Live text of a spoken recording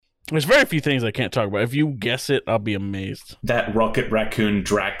There's very few things I can't talk about. If you guess it, I'll be amazed. That Rocket Raccoon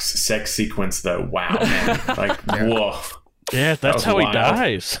Drax sex sequence, though, wow, man. Like, whoa. Yeah, that's how wild. he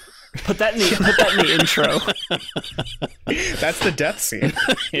dies. Put that in the intro. That's the death scene.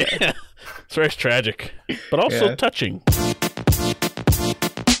 Yeah. It's very tragic, but also touching.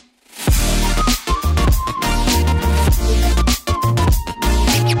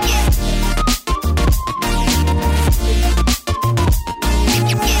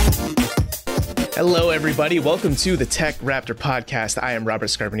 Hello, everybody. Welcome to the Tech Raptor podcast. I am Robert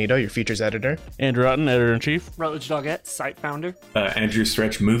Scarpanito, your features editor. Andrew Otten, editor-in-chief. Rutledge Doggett, site founder. Andrew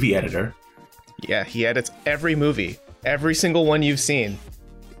Stretch, movie editor. Yeah, he edits every movie. Every single one you've seen,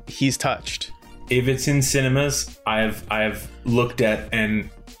 he's touched. If it's in cinemas, I've looked at and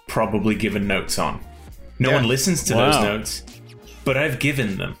probably given notes on. No one listens to those notes, but I've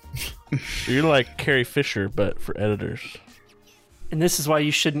given them. You're like Carrie Fisher, but for editors. And this is why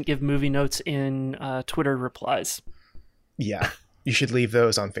you shouldn't give movie notes in Twitter replies. Yeah, you should leave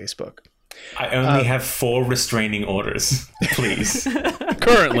those on Facebook. I only have 4 restraining orders, please.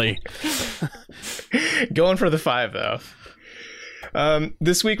 Currently. Going for the 5, though.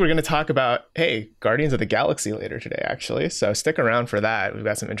 This week we're going to talk about, Guardians of the Galaxy later today, actually. So stick around for that. We've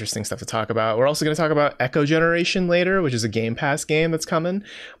got some interesting stuff to talk about. We're also going to talk about Echo Generation later, which is a Game Pass game that's coming.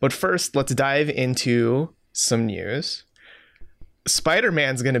 But first, let's dive into some news.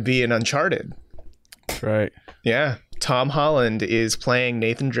 Spider-Man's going to be in Uncharted. That's right. Yeah. Tom Holland is playing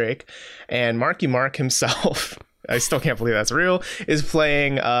Nathan Drake, and Marky Mark himself, I still can't believe that's real, is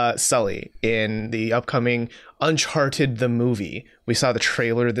playing Sully in the upcoming Uncharted the movie. We saw the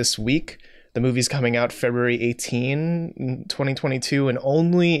trailer this week. The movie's coming out February 18, 2022, and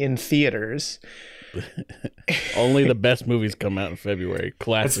only in theaters. Only the best movies come out in February.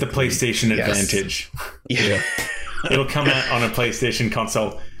 Classic. That's the PlayStation advantage. Yeah. It'll come out on a PlayStation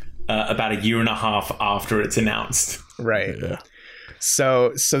console about a year and a half after it's announced. Right. Yeah. So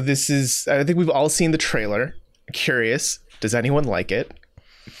this is, I think we've all seen the trailer. Curious, does anyone like it?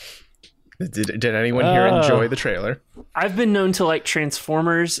 Did anyone here enjoy the trailer? I've been known to like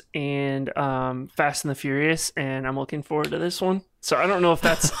Transformers and Fast and the Furious, and I'm looking forward to this one. So I don't know if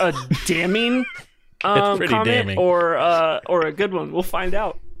that's a damning comment damning. or a good one. We'll find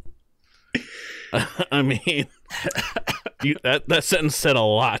out. I mean, that sentence said a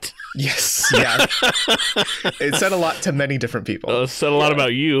lot. Yes. Yeah. It said a lot to many different people. It said a lot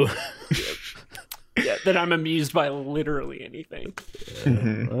about you. Yeah, that I'm amused by literally anything.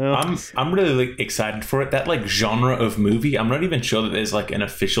 Mm-hmm. Well, I'm really excited for it. That like genre of movie, I'm not even sure that there's like an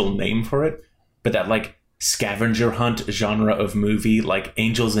official name for it, but that like scavenger hunt genre of movie, like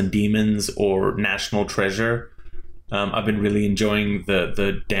Angels and Demons or National Treasure. I've been really enjoying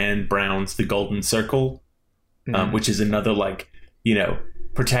the Dan Brown's The Golden Circle, which is another like,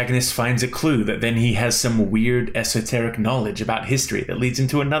 protagonist finds a clue that then he has some weird esoteric knowledge about history that leads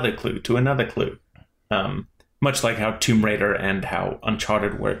into another clue to another clue. Much like how Tomb Raider and how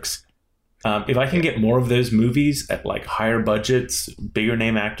Uncharted works. If I can get more of those movies at like higher budgets, bigger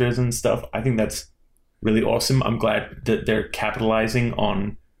name actors and stuff, I think that's really awesome. I'm glad that they're capitalizing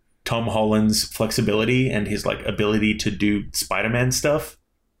on Tom Holland's flexibility and his like ability to do Spider-Man stuff.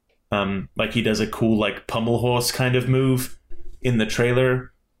 Like he does a cool like pummel horse kind of move in the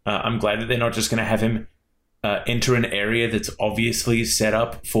trailer. I'm glad that they're not just going to have him enter an area that's obviously set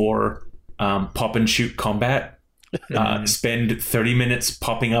up for pop and shoot combat. Spend 30 minutes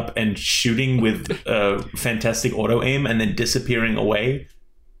popping up and shooting with fantastic auto aim and then disappearing away.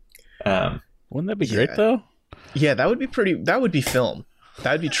 wouldn't that be great though? Yeah, that would be film.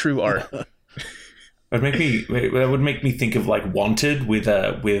 That would be true art. That would make me think of like Wanted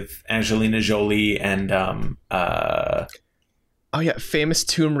with Angelina Jolie and famous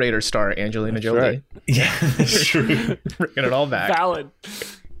Tomb Raider star Angelina Jolie. Right. Yeah, that's true. Bringing it all back. Valid.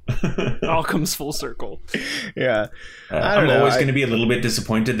 It all comes full circle. Yeah. I'm always going to be a little bit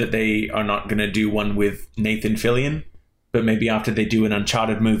disappointed that they are not going to do one with Nathan Fillion, but maybe after they do an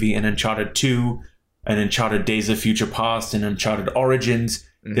Uncharted movie, an Uncharted 2, an Uncharted Days of Future Past, and Uncharted Origins,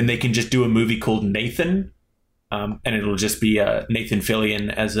 then they can just do a movie called Nathan, and it'll just be Nathan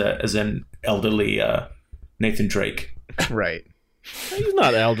Fillion as an elderly Nathan Drake. Right. He's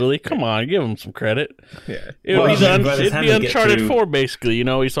not elderly. Come on, give him some credit. Yeah. It'd be Uncharted 4, basically.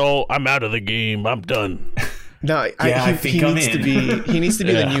 He's all, I'm out of the game. I'm done. No, I think he needs to be. He needs to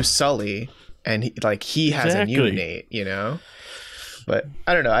be the new Sully, and he has a new Nate. But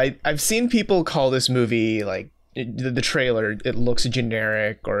I don't know. I've seen people call this movie like the trailer. It looks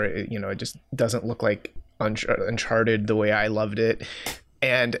generic, or it just doesn't look like Uncharted the way I loved it,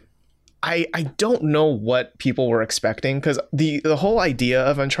 and I don't know what people were expecting, because the whole idea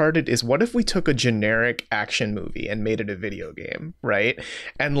of Uncharted is, what if we took a generic action movie and made it a video game, right?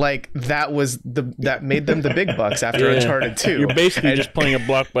 And like that made them the big bucks after Uncharted 2. You're basically just playing a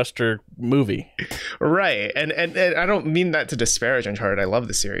blockbuster movie, right? And I don't mean that to disparage Uncharted. I love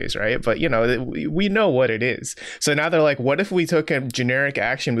the series, right? But you know, we know what it is. So now they're like, what if we took a generic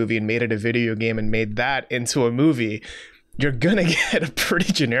action movie and made it a video game and made that into a movie? You're gonna get a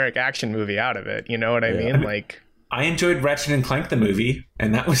pretty generic action movie out of it. You know what I mean? Like, I enjoyed Ratchet and Clank the movie,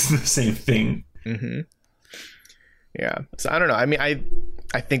 and that was the same thing. Mm-hmm. Yeah. So I don't know. I mean,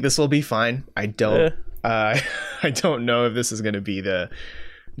 I think this will be fine. I don't. I don't know if this is gonna be the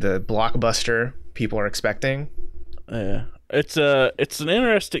blockbuster people are expecting. Yeah. It's an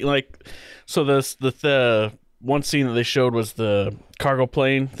interesting, like, so the one scene that they showed was the cargo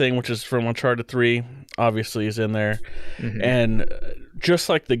plane thing, which is from Uncharted 3, obviously is in there. Mm-hmm. And just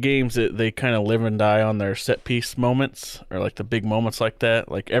like the games, they kind of live and die on their set piece moments, or like the big moments like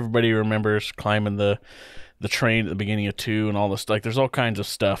that. Like everybody remembers climbing the train at the beginning of 2 and all this. Like there's all kinds of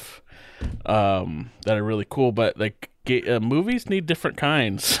stuff that are really cool, but like movies need different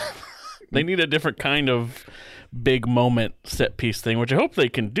kinds. They need a different kind of big moment set piece thing, which I hope they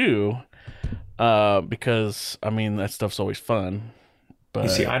can do. Because I mean that stuff's always fun. But you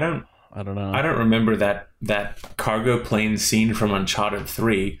see, I don't know. I don't remember that cargo plane scene from Uncharted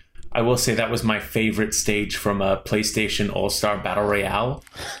 3. I will say that was my favorite stage from a PlayStation All-Star Battle Royale.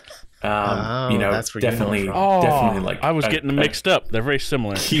 You know, that's definitely like I was getting them mixed up. They're very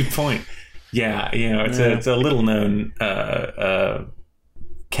similar. Key point. Yeah, you know, it's a little known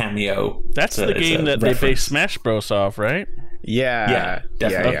cameo. That's the game that they based Smash Bros off, right? Yeah,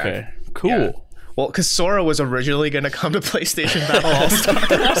 definitely. Yeah. Okay, cool. Yeah. Well, because Sora was originally going to come to PlayStation Battle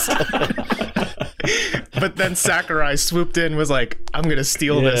All-Stars. But then Sakurai swooped in and was like, I'm going to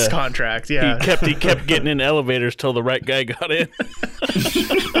steal this contract. Yeah. He kept getting in elevators till the right guy got in.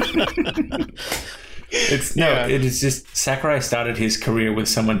 It is just Sakurai started his career with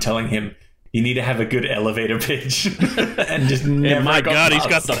someone telling him, you need to have a good elevator pitch. And just never and my God, he's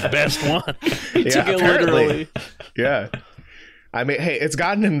got the best one. He took it literally. Yeah. I mean, hey, it's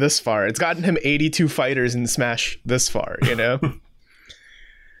gotten him this far. It's gotten him 82 fighters in Smash this far, you know?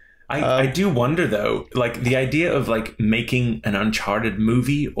 I do wonder, though, like the idea of like making an Uncharted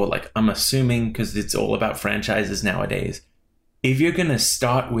movie, or like I'm assuming, because it's all about franchises nowadays, if you're going to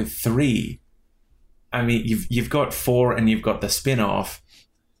start with 3, I mean, you've got 4 and you've got the spin-off.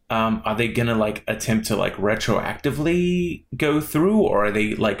 Are they going to like attempt to like retroactively go through, or are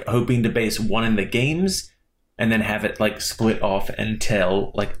they like hoping to base 1 in the games and then have it like split off and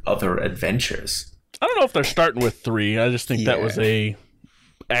tell like other adventures? I don't know if they're starting with 3. I just think that was a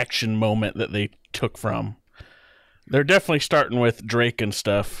action moment that they took from. They're definitely starting with Drake and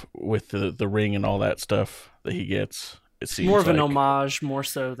stuff, with the ring and all that stuff that he gets. It seems more of an homage, more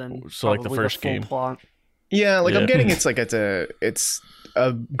so than like the first game. Plot. Yeah, like I'm getting it's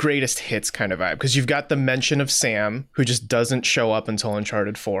a greatest hits kind of vibe, because you've got the mention of Sam, who just doesn't show up until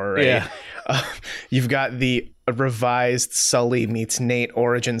Uncharted 4, right? Yeah. You've got the revised Sully meets Nate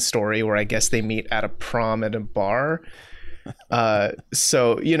origin story, where I guess they meet at a prom at a bar.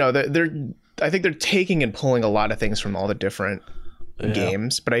 So you know, I think they're taking and pulling a lot of things from all the different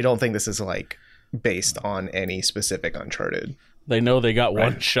games, but I don't think this is like based on any specific Uncharted. They know they got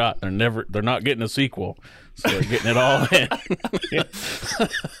one shot. They're not getting a sequel, so they're getting it all in.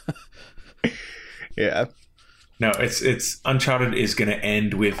 Yeah. No, it's Uncharted is going to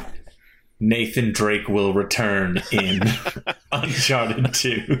end with Nathan Drake will return in Uncharted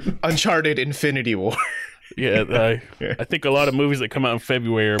 2. Uncharted Infinity War. Yeah, I think a lot of movies that come out in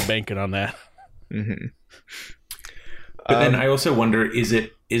February are banking on that. Mm-hmm. But then I also wonder, is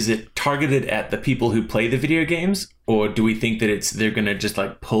it targeted at the people who play the video games, or do we think that they're going to just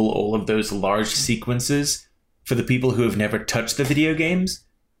like pull all of those large sequences for the people who have never touched the video games,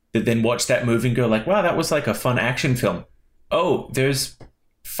 that then watch that movie and go like, wow, that was like a fun action film. Oh, there's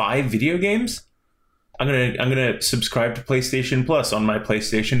 5 video games? I'm gonna subscribe to PlayStation Plus on my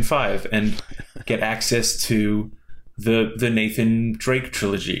PlayStation 5 and get access to the Nathan Drake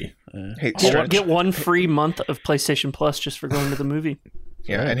trilogy. Hey, get 1 free month of PlayStation Plus just for going to the movie.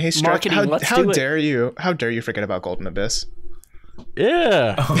 Yeah, and hey, Stretch, how dare you forget about Golden Abyss?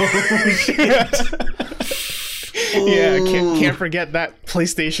 Yeah. Oh, shit. Yeah, can't forget that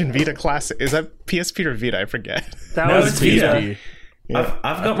PlayStation Vita classic. Is that PSP or Vita? I forget. That No, was it's Vita. Yeah.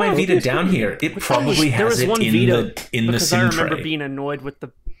 I've got my Vita down here. It probably has it in the sim because I remember tray. being annoyed with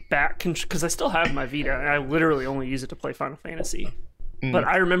the back because I still have my Vita and I literally only use it to play Final Fantasy. But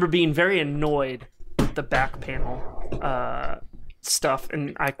I remember being very annoyed with the back panel stuff,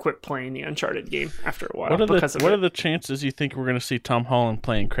 and I quit playing the Uncharted game after a while What because of are it. the chances you think we're going to see Tom Holland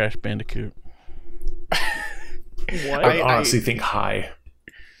playing Crash Bandicoot? What? I honestly think high.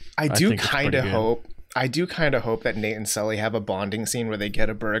 I do think it's kind of pretty good. hope. I do kind of hope that Nate and Sully have a bonding scene where they get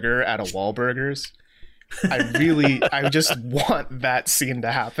a burger at a Wahlburgers. I just want that scene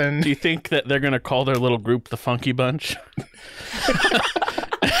to happen. Do you think that they're going to call their little group the Funky Bunch?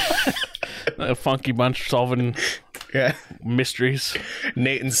 A Funky Bunch solving Yeah, mysteries.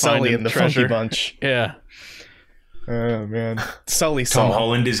 Nate and Sully Finding and the treasure. Funky Bunch. Yeah. Oh man, Sully Tom Saul.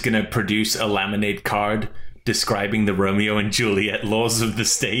 Holland is going to produce a laminate card describing the Romeo and Juliet laws of the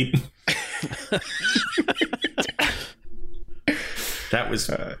state. That was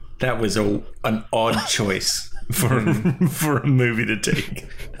an odd choice for a movie to take.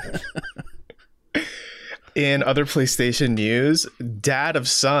 In other PlayStation news, Dad of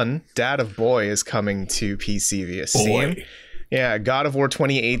Son, Dad of Boy is coming to PC via Steam. Boy. Yeah, God of War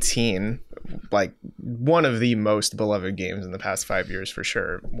 2018, like one of the most beloved games in the past 5 years for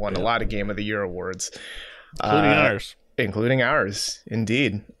sure. Won a lot of Game of the Year awards. Including ours. Including ours,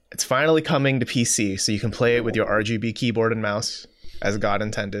 indeed. It's finally coming to PC, so you can play it with your RGB keyboard and mouse, as God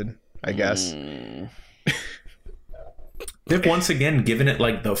intended, I guess. They've once again given it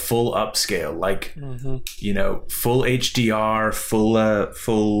like the full upscale, like you know, full HDR,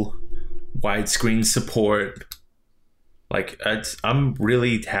 full widescreen support. Like I'm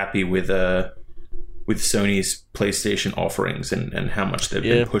really happy with Sony's PlayStation offerings and how much they've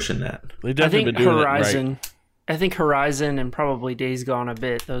been pushing that. They I definitely think been doing Horizon. it right. I think Horizon and probably Days Gone a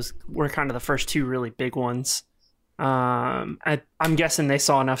bit. Those were kind of the first two really big ones. I'm guessing they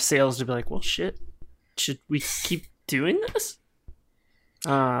saw enough sales to be like, well, shit, should we keep doing this?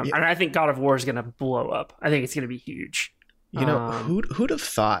 And I think God of War is going to blow up. I think it's going to be huge. You know, who'd have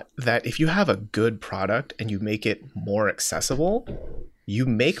thought that if you have a good product and you make it more accessible, you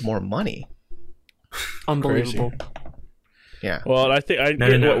make more money? Unbelievable. Yeah, Well, I think I No,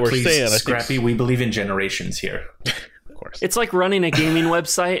 get what we're please, saying. I think Scrappy, we believe in generations here. of course. It's like running a gaming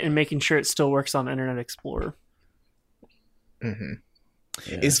website and making sure it still works on Internet Explorer.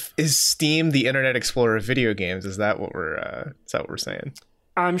 Is Steam the Internet Explorer of video games? Is that what we're saying?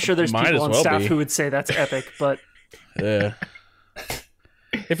 I'm sure there's Might people as on well staff be. who would say that's epic, but Yeah.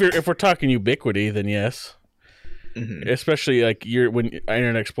 If we're talking ubiquity, then yes. Especially like when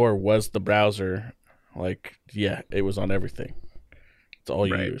Internet Explorer was the browser, like it was on everything. It's all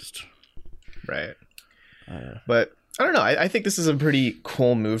you Right. used. Right. But I don't know. I think this is a pretty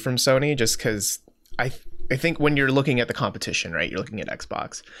cool move from Sony, just because I think when you're looking at the competition, right, you're looking at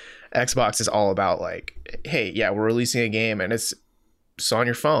Xbox. Xbox is all about like, hey, yeah, we're releasing a game and it's on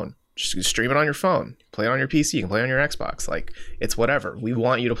your phone. Just stream it on your phone. Play it on your PC. You can play it on your Xbox. Like, it's whatever. We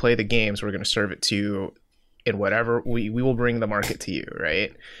want you to play the games. We're going to serve it to you in whatever. We will bring the market to you,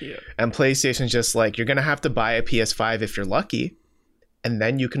 right? yeah. And PlayStation's just like, you're going to have to buy a PS5 if you're lucky, and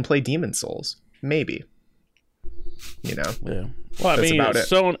then you can play Demon's Souls. Maybe. You know? Yeah. Well, I That's mean, about it.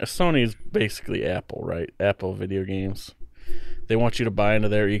 Sony's basically Apple, right? Apple video games. They want you to buy into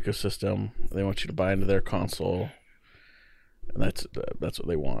their ecosystem. They want you to buy into their console. And that's what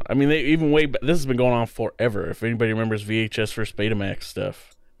they want. I mean, they even this has been going on forever. If anybody remembers VHS versus Betamax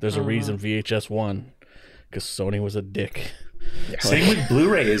stuff, there's a reason VHS won, because Sony was a dick. Same with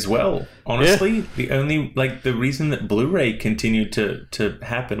Blu-ray as well. Honestly, the reason that Blu-ray continued to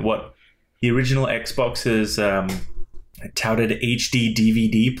happen, the original Xbox's touted HD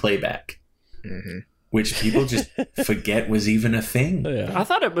DVD playback, which people just forget was even a thing. Yeah. I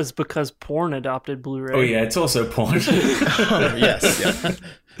thought it was because porn adopted Blu-ray. Oh yeah, it's also porn. Yes. Yeah.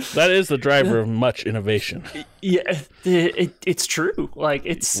 That is the driver of much innovation. Yeah, it's true. Like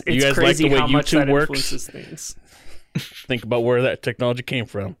it's You guys like crazy the way how much YouTube that works? influences things. Think about where that technology came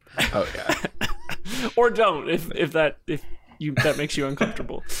from. Oh, yeah. Or don't if that makes you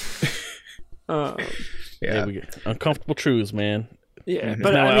uncomfortable. Yeah. Yeah, we get uncomfortable truths, man. Yeah, But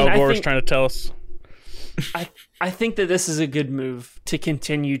but now I mean, Al I Gore's think, trying to tell us. I think that this is a good move to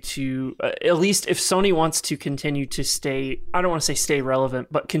continue to, at least if Sony wants to continue to stay, I don't want to say stay relevant,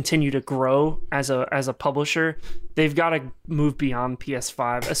 but continue to grow as a publisher, they've got to move beyond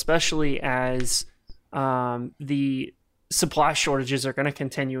PS5, especially as the supply shortages are going to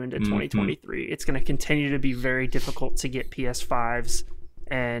continue into 2023. It's going to continue to be very difficult to get PS5s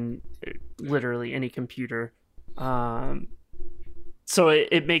and literally any computer. So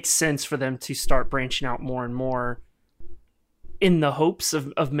it makes sense for them to start branching out more and more in the hopes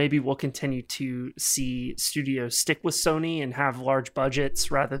of maybe we'll continue to see studios stick with Sony and have large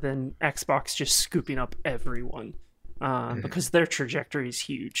budgets rather than Xbox just scooping up everyone, because their trajectory is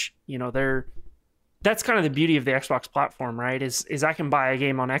huge. You know, that's kind of the beauty of the Xbox platform, right? Is I can buy a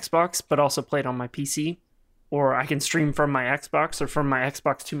game on Xbox, but also play it on my PC, or I can stream from my Xbox or from my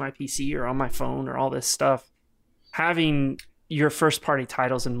Xbox to my PC or on my phone or all this stuff. Having your first party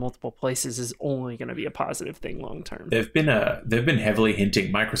titles in multiple places is only going to be a positive thing long term. They've been heavily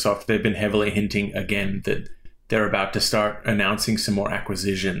hinting, Microsoft, they've been heavily hinting again that they're about to start announcing some more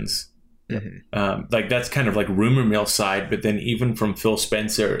acquisitions. Mm-hmm. Like that's kind of like rumor mill side, but then even from Phil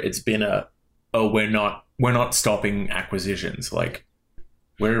Spencer, it's been we're not stopping acquisitions. Like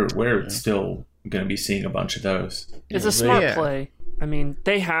we're still going to be seeing a bunch of those. It's a smart play. I mean,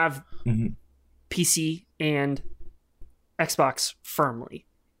 they have PC and Xbox firmly.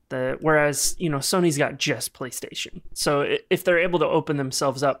 Whereas, Sony's got just PlayStation. So if they're able to open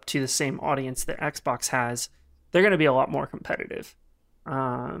themselves up to the same audience that Xbox has, they're going to be a lot more competitive.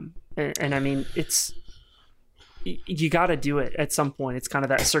 And I mean, you got to do it at some point. It's kind of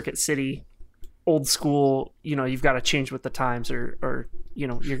that Circuit City, old school, you've got to change with the times or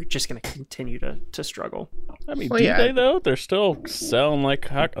you're just going to continue to struggle. I mean, they though? They're still selling like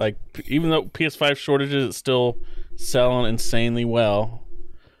even though PS5 shortages, it's still selling insanely well.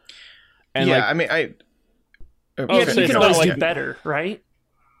 And you can always do better, right?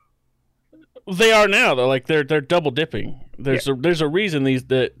 They are now though. Like they're double dipping. There's a reason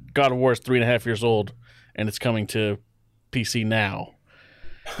that God of War is 3.5 years old and it's coming to PC now.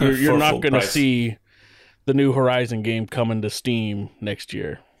 You're not going to see the new Horizon game coming to Steam next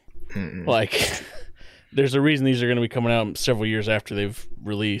year. Mm-mm. Like, there's a reason these are going to be coming out several years after they've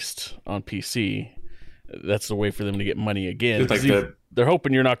released on PC. That's the way for them to get money again. Like they're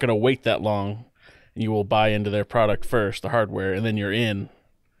hoping you're not going to wait that long. And you will buy into their product first, the hardware, and then you're in.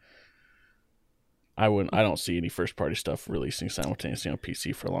 I don't see any first party stuff releasing simultaneously on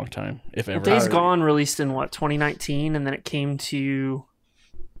PC for a long time, if ever. Days Gone released in 2019, and then it came to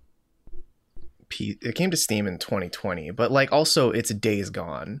Steam in 2020, but like also it's Days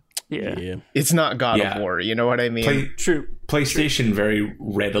Gone. Yeah. It's not God of War, you know what I mean? True. PlayStation very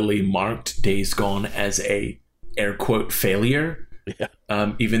readily marked Days Gone as a air quote failure.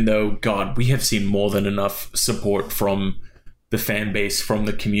 Yeah. Even though, God, we have seen more than enough support from the fan base, from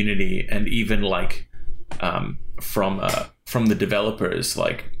the community, and even like from the developers,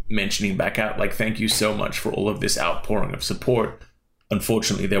 like mentioning back out, like, thank you so much for all of this outpouring of support.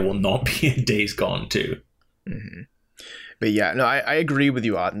 Unfortunately, there will not be a Days Gone 2. Mm-hmm. But yeah, no, I agree with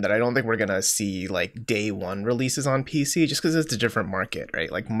you, Otten, that I don't think we're going to see like day one releases on PC just because it's a different market,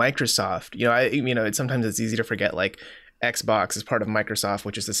 right? Like Microsoft, sometimes it's easy to forget like Xbox is part of Microsoft,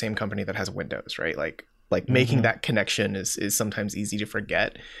 which is the same company that has Windows, right? Like making that connection is sometimes easy to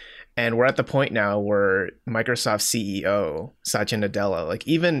forget. And we're at the point now where Microsoft CEO, Satya Nadella, like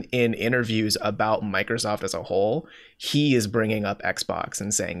even in interviews about Microsoft as a whole, he is bringing up Xbox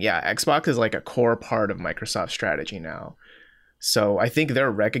and saying, yeah, Xbox is like a core part of Microsoft's strategy now. So I think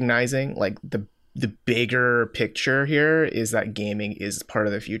they're recognizing like the bigger picture here is that gaming is part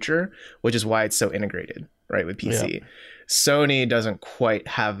of the future, which is why it's so integrated, right, with PC. Yeah. Sony doesn't quite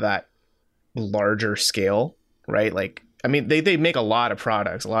have that larger scale, right? Like, I mean, they make a lot of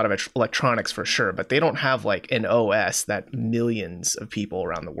products, a lot of electronics for sure, but they don't have like an OS that millions of people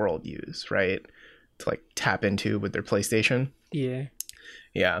around the world use, right? To like tap into with their PlayStation. Yeah.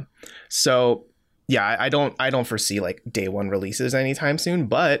 Yeah. So yeah, I don't foresee like day one releases anytime soon,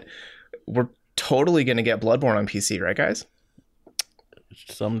 but we're totally gonna get Bloodborne on PC, right, guys?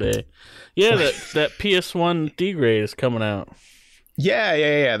 Someday. Yeah, that PS1 degrade is coming out.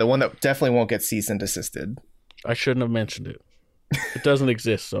 Yeah. The one that definitely won't get cease and desisted. I shouldn't have mentioned it. It doesn't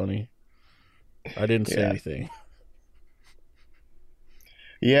exist, Sony. I didn't say anything.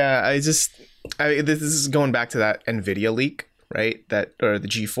 Yeah, this is going back to that NVIDIA leak, right? Or the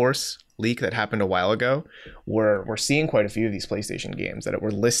GeForce leak that happened a while ago, where we're seeing quite a few of these PlayStation games that were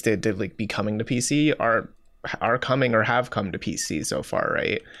listed to like be coming to PC are coming or have come to PC so far,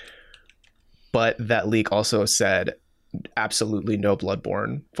 right? But that leak also said absolutely no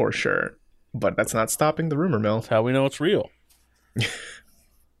Bloodborne for sure. But that's not stopping the rumor mill. That's how we know it's real.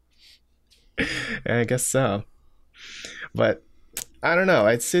 I guess so. But I don't know.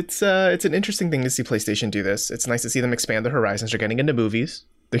 It's an interesting thing to see PlayStation do this. It's nice to see them expand their horizons. They're getting into movies.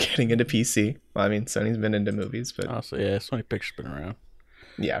 They're getting into PC. Well, I mean, Sony's been into movies, but also, yeah, Sony Pictures been around.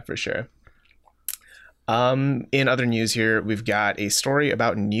 Yeah, for sure. In other news here, we've got a story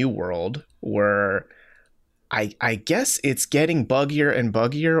about New World where I guess it's getting buggier and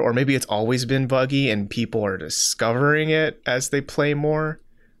buggier, or maybe it's always been buggy and people are discovering it as they play more.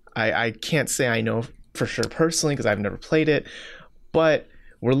 I can't say I know for sure personally because I've never played it, but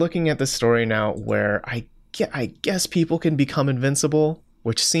we're looking at the story now where I guess people can become invincible,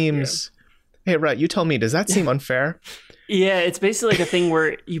 which seems Hey, Rhett, you tell me, does that seem unfair? Yeah, it's basically like a thing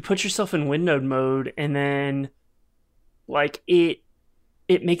where you put yourself in windowed mode and then like it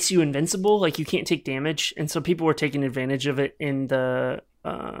makes you invincible, like you can't take damage, and so people were taking advantage of it in the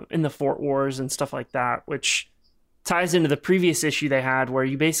Fort Wars and stuff like that, which ties into the previous issue they had where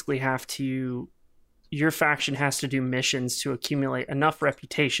you basically have to, your faction has to do missions to accumulate enough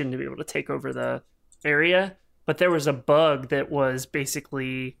reputation to be able to take over the area. But there was a bug that was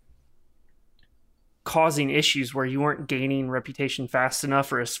basically causing issues where you weren't gaining reputation fast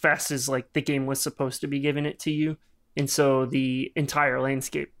enough or as fast as like the game was supposed to be giving it to you. And so the entire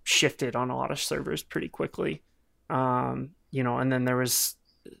landscape shifted on a lot of servers pretty quickly. And then there was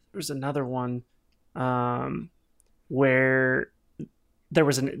another one where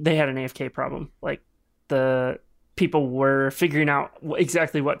they had an AFK problem. Like the people were figuring out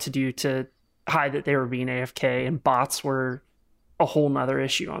exactly what to do to hide that they were being AFK, and bots were a whole nother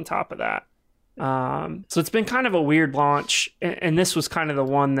issue on top of that. So it's been kind of a weird launch, and this was kind of the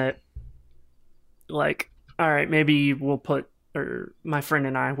one that, like, all right, maybe my friend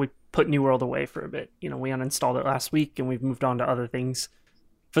and I, we put New World away for a bit. We uninstalled it last week, and we've moved on to other things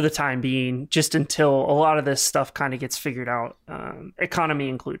for the time being, just until a lot of this stuff kind of gets figured out, economy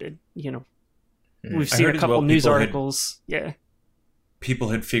included. We've seen a couple news articles. People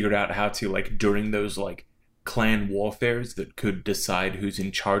had figured out how to, like, during those like clan warfares that could decide who's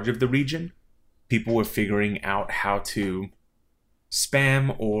in charge of the region, people were figuring out how to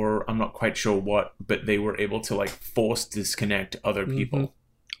spam, or I'm not quite sure what, but they were able to like force disconnect other people. Mm-hmm.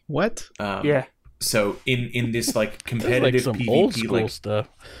 What? So in this like competitive like some PvP, old school stuff.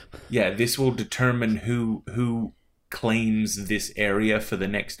 Yeah, this will determine who claims this area for the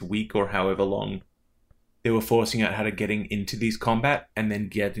next week or however long. They were forcing out how to getting into these combat and then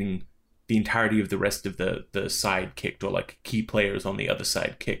getting the entirety of the rest of the side kicked, or like key players on the other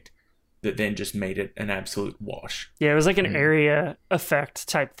side kicked, that then just made it an absolute wash. Yeah, it was like an area effect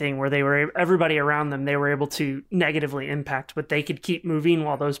type thing where everybody around them, they were able to negatively impact, but they could keep moving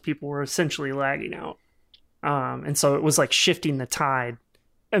while those people were essentially lagging out. And so it was like shifting the tide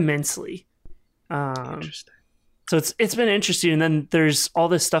immensely. Interesting. So it's been interesting. And then there's all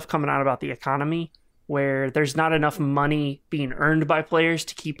this stuff coming out about the economy, where there's not enough money being earned by players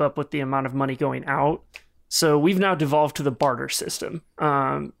to keep up with the amount of money going out. So we've now devolved to the barter system.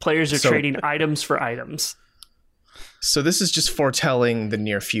 Players are trading items for items. So this is just foretelling the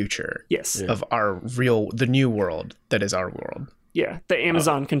near future. Yes. Of the new world that is our world. Yeah, the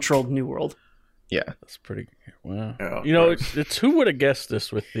Amazon-controlled new world. Yeah. That's pretty... Wow. Oh, it's who would have guessed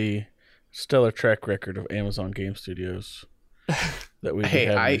this with the stellar track record of Amazon Game Studios that we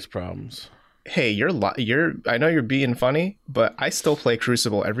have these problems. Hey, I know you're being funny, but I still play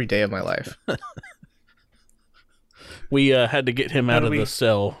Crucible every day of my life. We had to get him out of the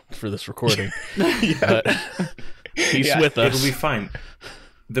cell for this recording. But he's with us. It'll be fine.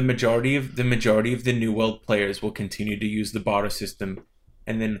 The majority of the New World players will continue to use the barter system,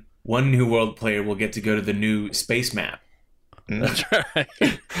 and then one New World player will get to go to the new space map. That's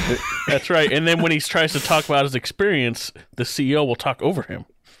right. That's right. And then when he tries to talk about his experience, the CEO will talk over him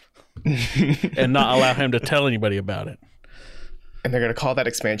and not allow him to tell anybody about it. And they're going to call that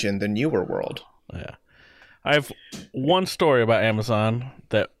expansion the Newer World. Yeah. I have one story about Amazon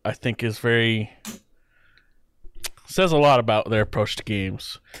that I think is says a lot about their approach to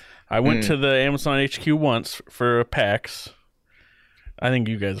games. I went to the Amazon HQ once for PAX. I think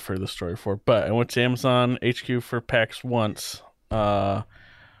you guys have heard this story before, but I went to Amazon HQ for PAX once.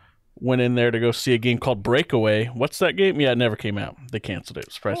 Went in there to go see a game called Breakaway. What's that game? Yeah, it never came out. They canceled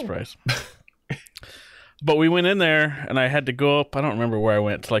it. Surprise. But we went in there, and I had to go up. I don't remember where I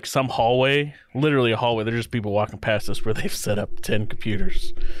went. To like some hallway. Literally a hallway. There's just people walking past us where they've set up 10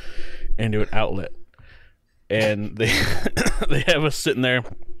 computers into an outlet. And they have us sitting there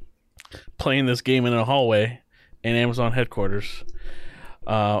playing this game in a hallway in Amazon headquarters.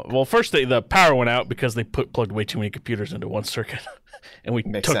 Well, first the power went out because they plugged way too many computers into one circuit. And we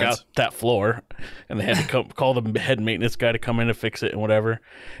took out that floor, and they had to call the head maintenance guy to come in to fix it and whatever.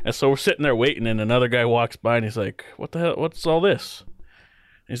 And so we're sitting there waiting, and another guy walks by, and he's like, "What the hell? What's all this?"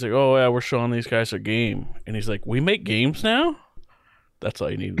 And he's like, "Oh, yeah, we're showing these guys a game." And he's like, "We make games now?" That's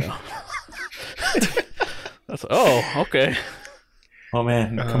all you need to know. Okay. Oh,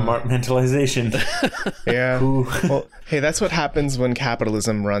 man, compartmentalization. Yeah. Well, hey, that's what happens when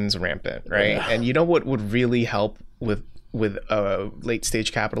capitalism runs rampant, right? Yeah. And you know what would really help with late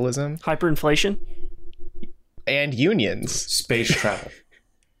stage capitalism? Hyperinflation and unions. Space travel.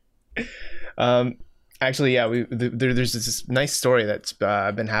 Actually, yeah, there's this nice story that's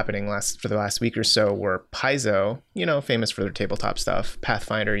been happening for the last week or so, where Paizo, famous for their tabletop stuff,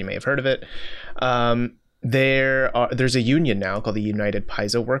 Pathfinder, you may have heard of it. There's a union now called the United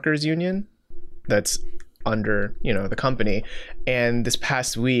Paizo Workers Union that's under the company, and this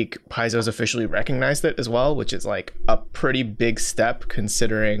past week Paizo's officially recognized it as well, which is like a pretty big step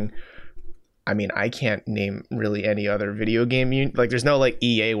considering. I mean, I can't name really any other video game there's no like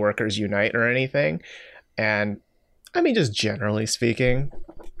EA Workers Unite or anything. And I mean, just generally speaking,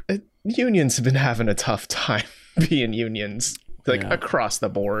 unions have been having a tough time being unions across the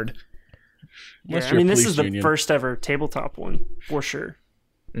board. Yeah, I mean, this is the first ever tabletop one for sure.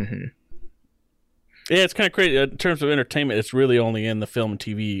 Mm-hmm. Yeah, it's kind of crazy. In terms of entertainment, it's really only in the film and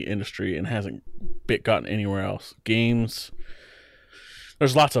TV industry and hasn't gotten anywhere else. Games,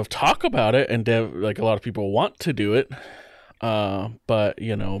 there's lots of talk about it, and a lot of people want to do it. But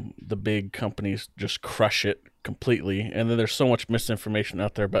the big companies just crush it completely, and then there's so much misinformation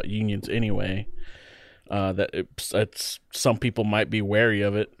out there about unions anyway, that it's some people might be wary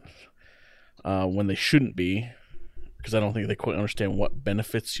of it, when they shouldn't be, because I don't think they quite understand what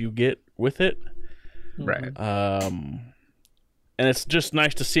benefits you get with it. Right. And it's just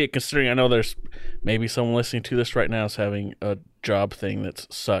nice to see it, considering I know there's maybe someone listening to this right now is having a job thing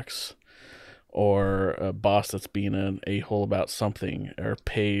that sucks, or a boss that's being an a-hole about something, or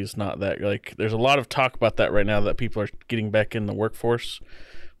pays not that. There's a lot of talk about that right now, that people are getting back in the workforce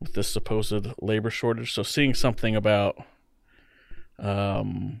with this supposed labor shortage. So seeing something about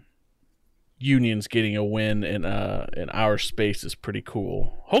unions getting a win in our space is pretty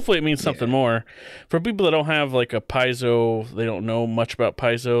cool. Hopefully it means something more. For people that don't have like a Paizo, they don't know much about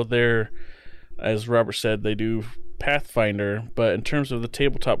Paizo, they're, as Robert said, they do Pathfinder, but in terms of the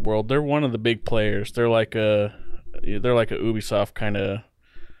tabletop world, they're one of the big players. They're like a Ubisoft kind of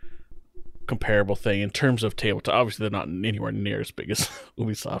comparable thing in terms of tabletop. Obviously, they're not anywhere near as big as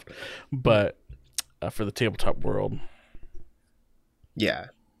Ubisoft, but for the tabletop world, yeah,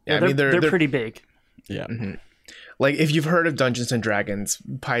 I mean they're pretty big. Yeah, mm-hmm. Like if you've heard of Dungeons and Dragons,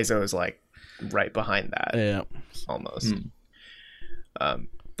 Paizo is like right behind that. Yeah, almost.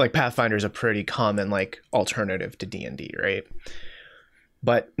 Like Pathfinder is a pretty common like alternative to D&D, right?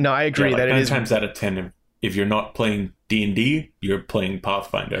 But no, I agree that it is 9 times out of 10. If you're not playing D&D, you're playing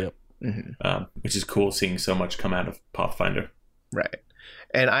Pathfinder, yep. Which is cool. Seeing so much come out of Pathfinder, right?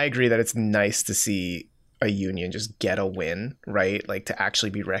 And I agree that it's nice to see a union just get a win, right? Like to actually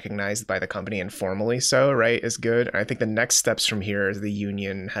be recognized by the company and formally so, right, is good. And I think the next steps from here is the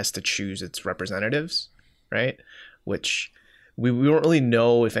union has to choose its representatives, right? Which we don't really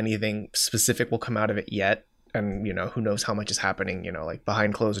know if anything specific will come out of it yet. And, who knows how much is happening, like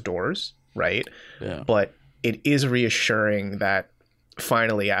behind closed doors, right? Yeah. But it is reassuring that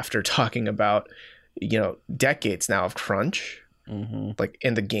finally, after talking about, decades now of crunch, mm-hmm. like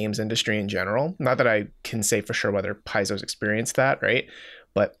in the games industry in general, not that I can say for sure whether Paizo's experienced that, right?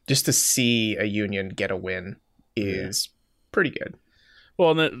 But just to see a union get a win is pretty good.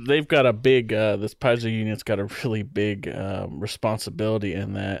 Well, and they've got a big, this Paizo union's got a really big responsibility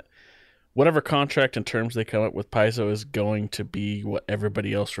in that whatever contract and terms they come up with, Paizo is going to be what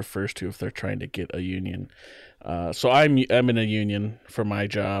everybody else refers to if they're trying to get a union. So I'm in a union for my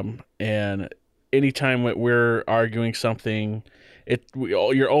job, and anytime we're arguing something,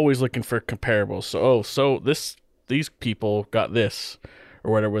 you're always looking for comparables. So these people got this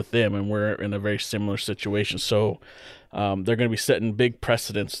or whatever with them, and we're in a very similar situation. So they're going to be setting big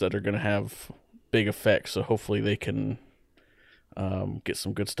precedents that are going to have big effects. So hopefully they can get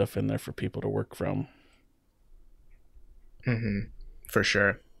some good stuff in there for people to work from. Mm-hmm. For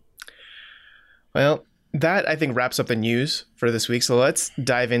sure. Well, that I think wraps up the news for this week. So let's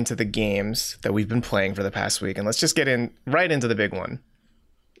dive into the games that we've been playing for the past week, and let's just get right into the big one.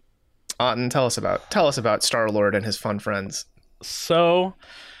 Otten, tell us about Star-Lord and his fun friends. So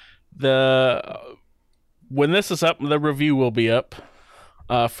when this is up, the review will be up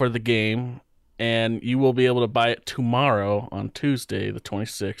for the game, and you will be able to buy it tomorrow on Tuesday, the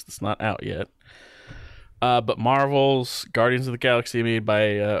 26th. It's not out yet. But Marvel's Guardians of the Galaxy, made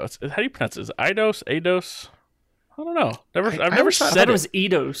by how do you pronounce it? Is it Eidos? Eidos? I don't know. I've never said it was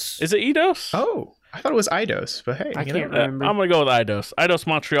Eidos. Is it Eidos? Oh, I thought it was Eidos, but hey, I can't remember. I'm gonna go with Eidos. Eidos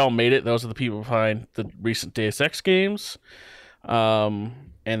Montreal made it. Those are the people behind the recent Deus Ex games, and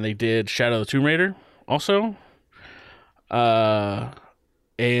they did Shadow of the Tomb Raider also.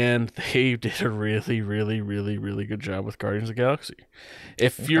 And they did a really, really, really, really good job with Guardians of the Galaxy.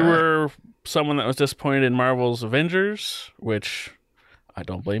 If you were someone that was disappointed in Marvel's Avengers, which I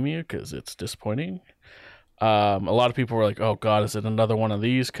don't blame you because it's disappointing, A lot of people were like, "Oh God, is it another one of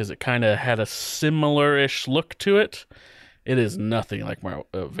these?" Because it kind of had a similar-ish look to it. It is nothing like Marvel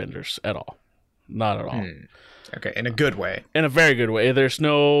Avengers at all, not at all. Okay, in a good way. In a very good way. It's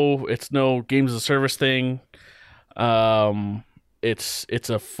no games as a service thing. It's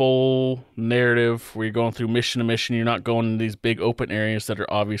a full narrative where you're going through mission to mission. You're not going in these big open areas that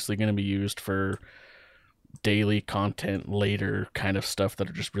are obviously going to be used for daily content later kind of stuff that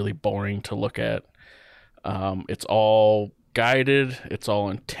are just really boring to look at. It's all guided. It's all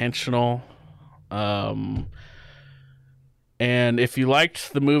intentional. And if you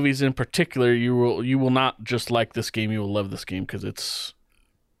liked the movies in particular, you will not just like this game. You will love this game because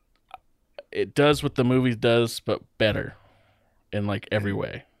it does what the movie does, but better in like every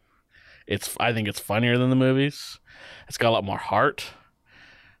way. I think it's funnier than the movies. It's got a lot more heart.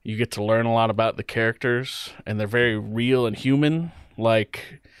 You get to learn a lot about the characters, and they're very real and human.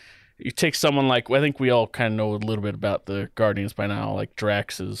 Like, you take someone like, I think we all kind of know a little bit about the Guardians by now. Like,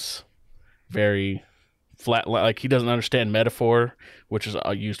 Drax is very flat, like he doesn't understand metaphor, which is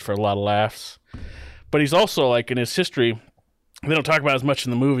used for a lot of laughs. But he's also, like, in his history, they don't talk about as much in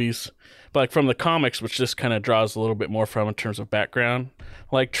the movies, but like from the comics, which this kind of draws a little bit more from in terms of background,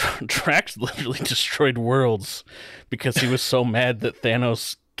 like Drax literally destroyed worlds because he was so mad that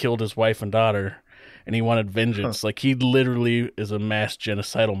Thanos killed his wife and daughter, and he wanted vengeance. Like, he literally is a mass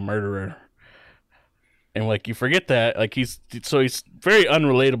genocidal murderer, and like, you forget that. Like, he's very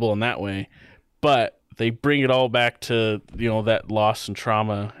unrelatable in that way, but they bring it all back to, you know, that loss and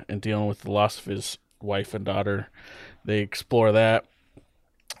trauma and dealing with the loss of his wife and daughter. They explore that,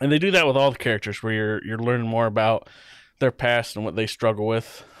 and they do that with all the characters, where you're learning more about their past and what they struggle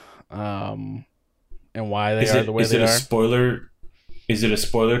with, and why they are the way they are. Is it a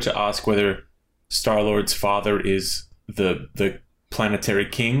spoiler to ask whether Star-Lord's father is the planetary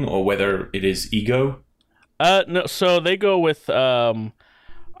king, or whether it is Ego? No. So they go with. I'm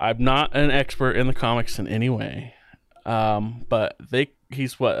not an expert in the comics in any way, but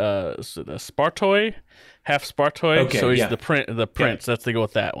he's what is it a Spartoi, half Spartoi. Okay, so he's yeah. the prince. Yeah. That's they go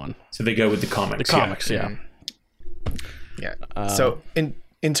with that one. So they go with the comics. The comics, yeah. So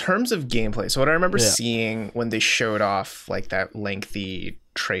in terms of gameplay, so what I remember seeing when they showed off like that lengthy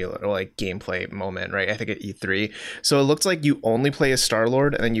trailer or like gameplay moment, right? I think at E3. So it looked like you only play as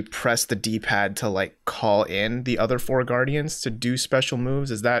Star-Lord, and then you press the D-pad to like call in the other 4 Guardians to do special moves.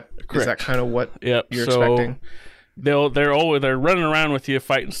 Is that kind of what you're expecting? They're running around with you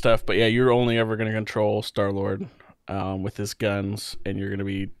fighting stuff, but yeah, you're only ever going to control Star-Lord with his guns, and you're going to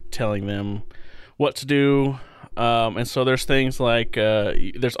be telling them what to do. And so there's things like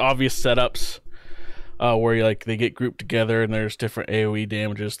there's obvious setups where they get grouped together, and there's different AoE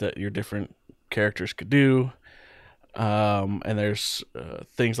damages that your different characters could do. And there's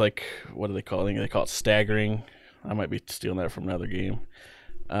things like, what do they call it? They call it staggering. I might be stealing that from another game.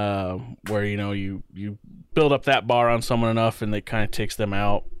 Where you build up that bar on someone enough, and it kind of takes them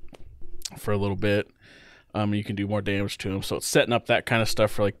out for a little bit. You can do more damage to them. So it's setting up that kind of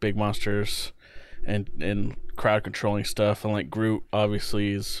stuff for like big monsters and crowd controlling stuff. And like Groot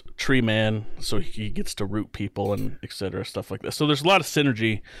obviously is Tree Man, so he gets to root people and etc. stuff like that. So there's a lot of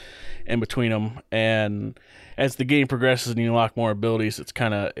synergy in between them. And as the game progresses and you unlock more abilities, it's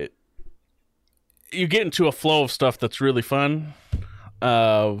kind of you get into a flow of stuff that's really fun,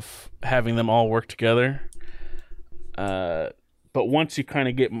 of having them all work together. But once you kind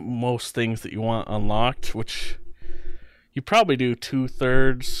of get most things that you want unlocked, which you probably do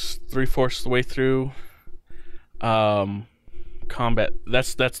 2/3, 3/4 of the way through, combat,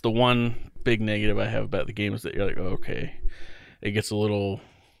 that's the one big negative I have about the game, is that you're like, oh, okay, it gets a little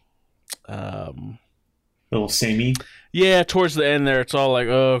samey. Yeah, towards the end there, it's all like,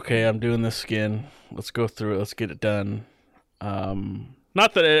 oh, okay, I'm doing this again. Let's go through it. Let's get it done.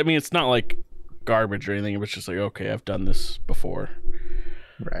 Not that, I mean, it's not like garbage or anything. It's just like, okay, I've done this before.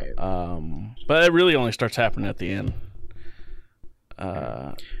 Right. But it really only starts happening at the end.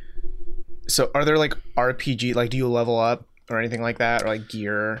 So are there like RPG, like do you level up or anything like that, or like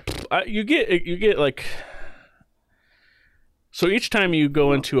gear? You get like, so each time you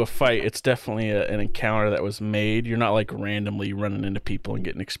go into a fight, it's definitely an encounter that was made. You're not like randomly running into people and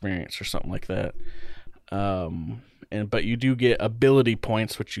getting experience or something like that. But you do get ability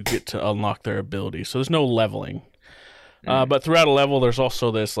points, which you get to unlock their abilities. So there's no leveling. But throughout a level, there's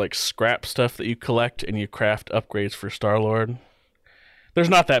also this like scrap stuff that you collect, and you craft upgrades for Star-Lord. There's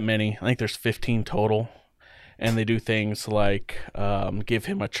not that many. I think there's 15 total. And they do things like give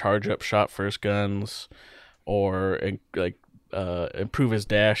him a charge-up shot for his guns, or improve his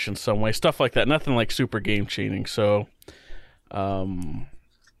dash in some way. Stuff like that. Nothing like super game-changing. So...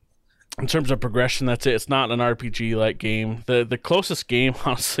 in terms of progression, that's it. It's not an RPG like game. The closest game,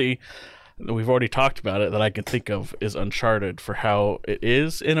 honestly, we've already talked about it, that I can think of is Uncharted for how it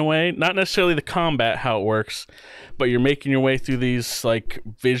is in a way. Not necessarily the combat, how it works, but you're making your way through these like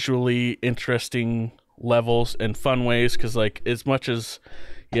visually interesting levels and fun ways, because like as much as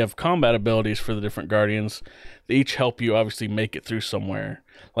you have combat abilities for the different Guardians, they each help you obviously make it through somewhere.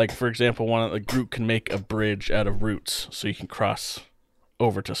 Like for example, one of the group can make a bridge out of roots so you can cross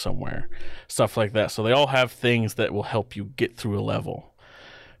over to somewhere, stuff like that. So they all have things that will help you get through a level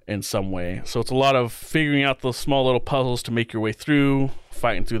in some way. So it's a lot of figuring out those small little puzzles to make your way through,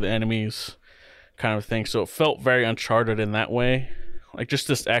 fighting through the enemies, kind of thing. So it felt very Uncharted in that way, like just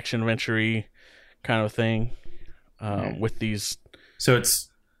this action adventure-y kind of thing, with these. So it's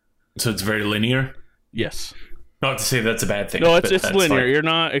very linear. Yes. Not to say that's a bad thing. No, it's linear. Like... You're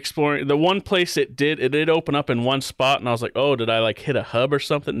not exploring. The one place it did open up in one spot, and I was like, oh, did I like hit a hub or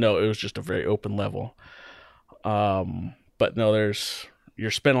something? No, it was just a very open level. But no, you're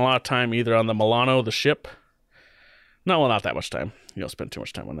spending a lot of time either on the Milano, the ship. No, well, not that much time. You don't spend too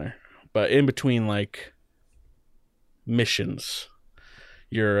much time on there. But in between like missions,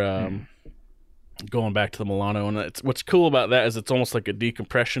 you're going back to the Milano, and what's cool about that is it's almost like a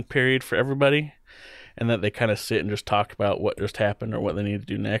decompression period for everybody. And that they kind of sit and just talk about what just happened or what they need to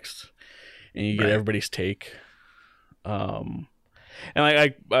do next, and you get everybody's take. And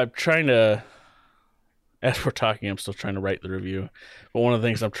I'm trying to, as we're talking, I'm still trying to write the review. But one of the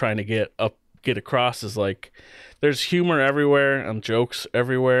things I'm trying to get across is like, there's humor everywhere and jokes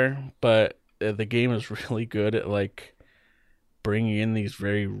everywhere, but the game is really good at like bringing in these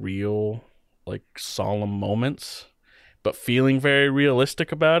very real, like solemn moments, but feeling very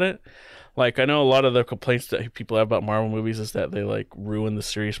realistic about it. Like, I know a lot of the complaints that people have about Marvel movies is that they, like, ruin the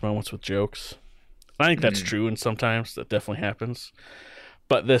serious moments with jokes. I think that's true, and sometimes that definitely happens.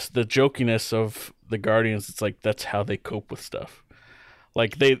 But the jokiness of the Guardians, it's like, that's how they cope with stuff.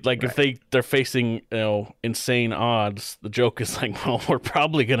 Like, if they're facing, insane odds, the joke is like, well, we're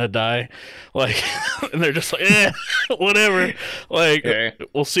probably gonna die. Like, and they're just like, whatever. Like,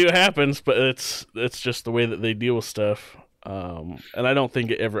 we'll see what happens, but it's just the way that they deal with stuff. And I don't think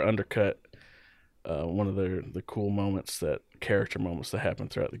it ever undercut one of the cool character moments that happen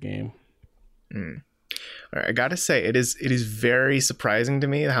throughout the game. All right, I gotta say, it is very surprising to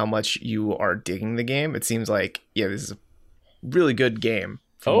me how much you are digging the game. It seems like, this is a really good game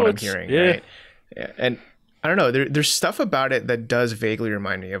from what I'm hearing. Yeah. Right? Yeah, and I don't know, there's stuff about it that does vaguely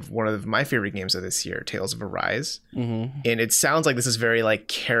remind me of one of my favorite games of this year, Tales of Arise. Mm-hmm. And it sounds like this is very like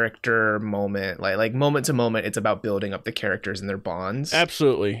character moment, like moment to moment. It's about building up the characters and their bonds.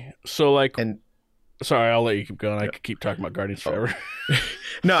 Absolutely. So like, sorry, I'll let you keep going. I could keep talking about Guardians forever.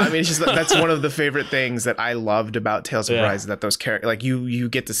 No, I mean, it's just that's one of the favorite things that I loved about Tales of Arise, that those characters, like you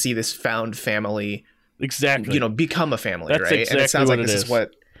get to see this found family, exactly, become a family. That's right? Exactly, and it sounds what like this is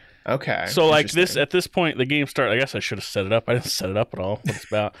what. Okay. So like this, at this point, the game started. I guess I should have set it up. I didn't set it up at all. What it's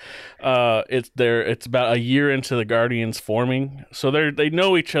about. It's about a year into the Guardians forming. So they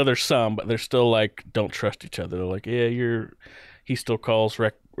know each other some, but they're still like don't trust each other. They're like, he still calls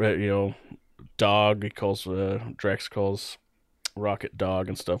Dog. He calls Drax calls Rocket Dog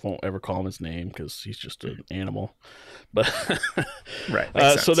and stuff. Won't ever call him his name because he's just an animal. But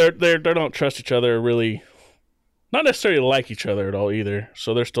right. So they don't trust each other really. Not necessarily like each other at all either,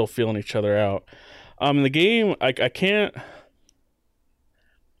 so they're still feeling each other out. In the game, I don't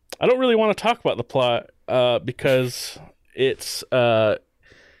really want to talk about the plot because it's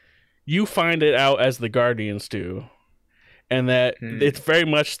you find it out as the Guardians do, and that it's very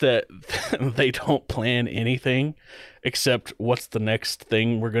much that they don't plan anything except what's the next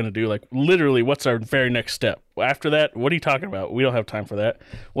thing we're going to do. Like literally, what's our very next step? After that, what are you talking about? We don't have time for that.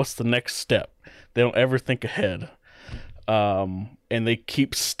 What's the next step? They don't ever think ahead. And they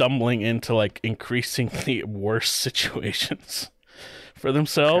keep stumbling into like increasingly worse situations for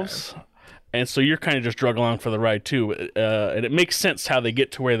themselves. Okay. And so you're kind of just drug along for the ride too. And it makes sense how they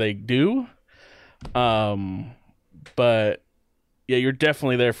get to where they do. But yeah, you're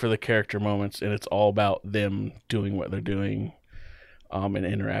definitely there for the character moments, and it's all about them doing what they're doing, and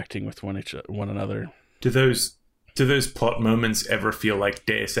interacting with one another. Do those plot moments ever feel like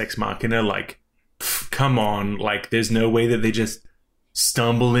Deus Ex Machina? Like, come on, like there's no way that they just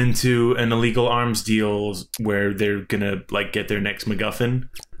stumble into an illegal arms deal where they're gonna like get their next MacGuffin.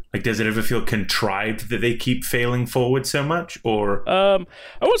 Like, does it ever feel contrived that they keep failing forward so much? Or I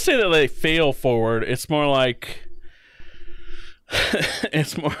wouldn't say that they fail forward. It's more like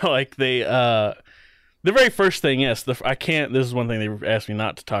they the very first thing, yes. This is one thing they asked me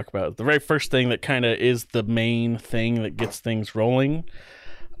not to talk about. The very first thing that kind of is the main thing that gets things rolling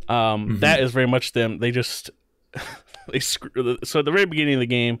That is very much them. They just they screw. So at the very beginning of the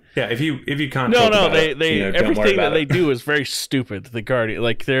game, Yeah, if you can't. no, talk no, about it, they don't worry everything that about they it. do is very stupid. The Guardian,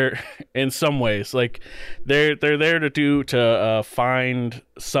 like they're in some ways, like they're there to find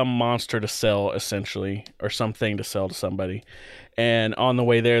some monster to sell, essentially, or something to sell to somebody. And on the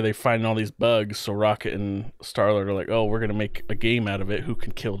way there, they find all these bugs. So Rocket and Starlord are like, "Oh, we're gonna make a game out of it. Who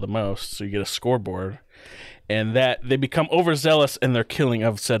can kill the most?" So you get a scoreboard, and that they become overzealous in their killing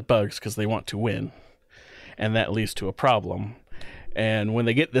of said bugs because they want to win, and that leads to a problem. And when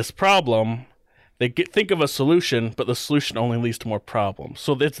they get this problem, they think of a solution, but the solution only leads to more problems.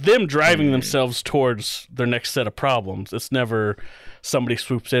 So it's them driving themselves towards their next set of problems. It's never somebody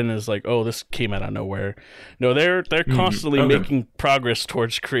swoops in and is like, "Oh, this came out of nowhere." No, they're constantly Okay. making progress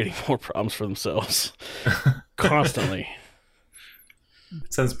towards creating more problems for themselves. Constantly.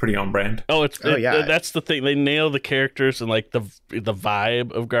 Sounds pretty on brand. Yeah. That's the thing. They nail the characters and like the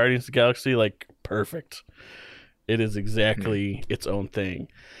vibe of Guardians of the Galaxy like perfect. It is exactly its own thing.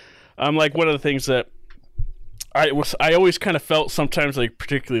 Like one of the things that I always kind of felt sometimes, like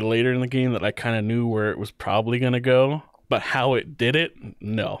particularly later in the game, that I kind of knew where it was probably going to go, but how it did it,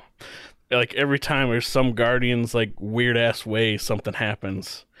 no. Like every time there's some Guardians like weird ass way something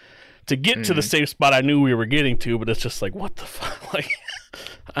happens to get to the same spot I knew we were getting to, but it's just like, what the fuck? Like,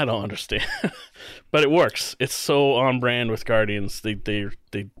 I don't understand. But it works. It's so on brand with Guardians. They deal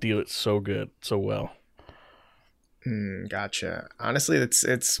it so good, so well. Gotcha. Honestly,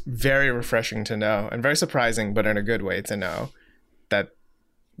 it's very refreshing to know, and very surprising, but in a good way to know that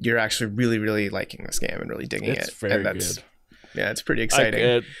you're actually really, really liking this game and really digging It's it. very And that's, good. yeah, it's pretty exciting.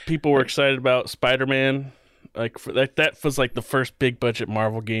 Like, people were excited about Spider-Man. Like that was like the first big budget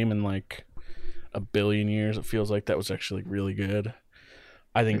Marvel game in like a billion years. It feels like that was actually really good.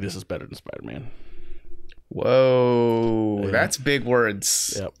 I think this is better than Spider-Man. Whoa, Yeah. that's big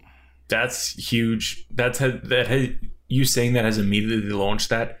words. Yep. That's huge. You saying that has immediately launched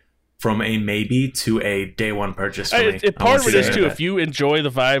that from a maybe to a day one purchase for me. Part of it is say too. that. If you enjoy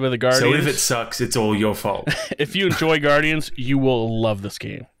the vibe of the Guardians, So if it sucks, it's all your fault. if you enjoy Guardians, you will love this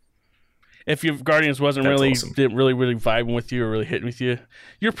game. If your Guardians wasn't That's really awesome. didn't really vibing with you or really hitting with you,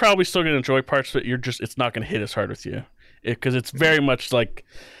 you're probably still gonna enjoy parts, but it's not gonna hit as hard with you because it's very much like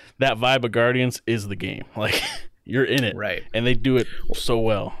that vibe of Guardians is the game. Like you're in it, Right. And they do it so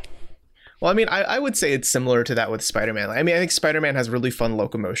well. Well, I mean, I would say it's similar to that with Spider-Man. I mean, I think Spider-Man has really fun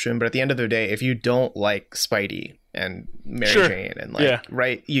locomotion, but at the end of the day, if you don't like Spidey and Mary Sure. Jane and like, Yeah.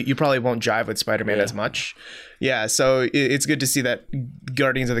 right, you probably won't jive with Spider-Man Yeah. as much. Yeah, so it's good to see that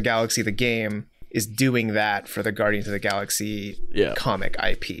Guardians of the Galaxy, the game, is doing that for the Guardians of the Galaxy Yeah. comic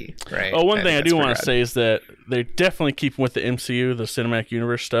IP, right? Oh, one And thing I that's do pretty want to rad. say is that they're definitely keeping with the MCU, the cinematic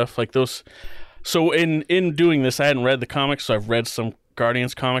universe stuff, like those. So in doing this, I hadn't read the comics, so I've read some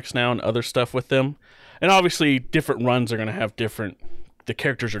Guardians comics now and other stuff with them, and obviously different runs are going to have different. The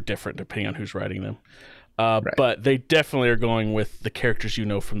characters are different depending on who's writing them, but they definitely are going with the characters you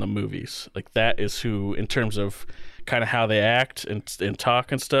know from the movies. Like that is who, in terms of kind of how they act and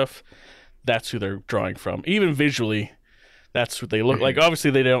talk and stuff, that's who they're drawing from. Even visually, that's what they look like.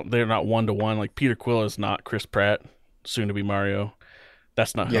 Obviously, they're not one to one. Like Peter Quill is not Chris Pratt, soon to be Mario.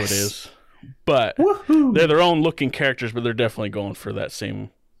 That's not who it Yes. is. But they're their own looking characters, but they're definitely going for that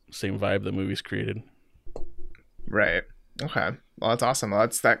same vibe the movie's created. Right. Okay. Well, that's awesome. Well,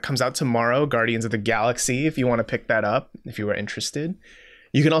 that comes out tomorrow, Guardians of the Galaxy, if you want to pick that up, if you are interested.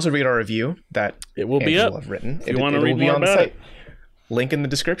 You can also read our review that It will be Andrew up will have written. if you want to read will be more on the about site. it. Link in the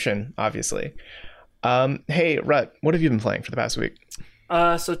description, obviously. Hey, Rut, what have you been playing for the past week?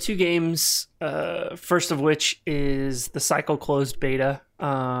 So 2 games. First of which is the Cycle closed beta.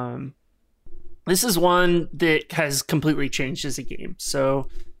 This is one that has completely changed as a game. So,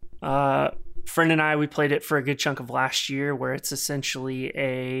 friend and I, we played it for a good chunk of last year, where it's essentially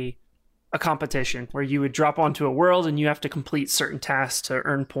a competition where you would drop onto a world and you have to complete certain tasks to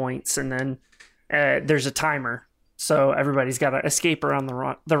earn points, and then there's a timer. So everybody's got to escape around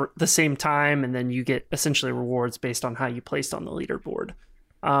the same time, and then you get essentially rewards based on how you placed on the leaderboard.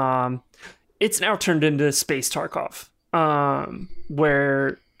 It's now turned into Space Tarkov,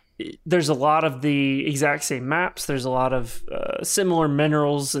 where there's a lot of the exact same maps. There's a lot of similar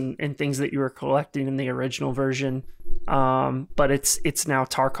minerals and things that you were collecting in the original version. But it's now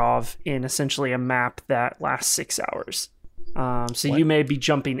Tarkov in essentially a map that lasts 6 hours. So you may be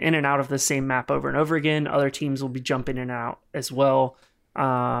jumping in and out of the same map over and over again. Other teams will be jumping in and out as well.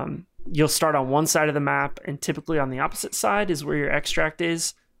 You'll start on one side of the map, and typically on the opposite side is where your extract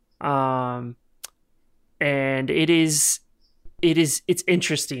is. And it's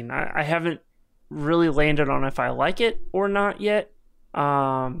interesting. I haven't really landed on if I like it or not yet.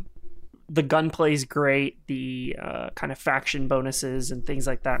 The gunplay is great. The kind of faction bonuses and things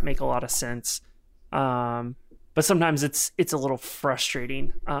like that make a lot of sense. But sometimes it's a little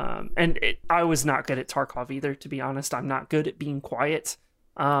frustrating. I was not good at Tarkov either, to be honest. I'm not good at being quiet.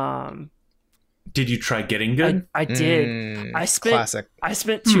 Did you try getting good? I did. I Classic.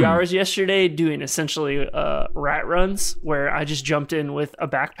 spent 2 hours yesterday doing essentially rat runs where I just jumped in with a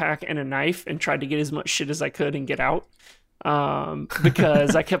backpack and a knife and tried to get as much shit as I could and get out.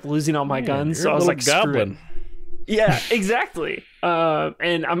 Because I kept losing all my guns. So I was like, goblin. Yeah, exactly.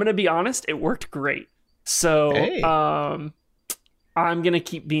 And I'm gonna be honest, it worked great. So Hey. I'm gonna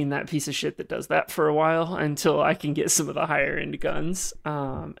keep being that piece of shit that does that for a while until I can get some of the higher end guns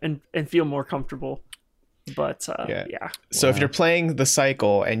and feel more comfortable. But yeah. So if you're playing the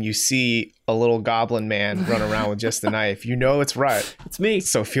cycle and you see a little goblin man run around with just a knife, you know it's Rut. It's me.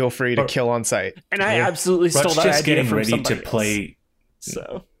 So feel free to kill on sight. And I absolutely stole Rut's that just idea getting from ready somebody to play. else.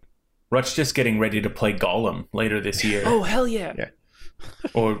 So Rut's just getting ready to play Gollum later this year oh hell yeah. Yeah.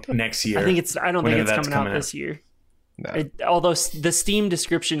 or next year. I don't think it's whenever that's coming out coming this year. No. Although the Steam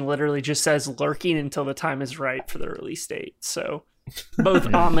description literally just says lurking until the time is right for the release date. So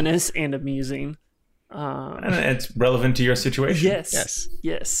both ominous and amusing. And it's relevant to your situation.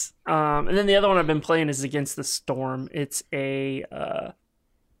 Yes. And then the other one I've been playing is Against the Storm. It's a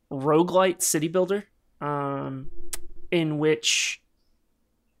roguelite city builder in which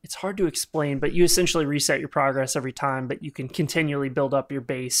it's hard to explain, but you essentially reset your progress every time, but you can continually build up your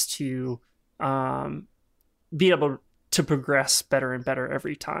base to be able to progress better and better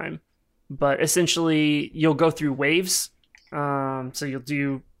every time. But essentially, you'll go through waves. So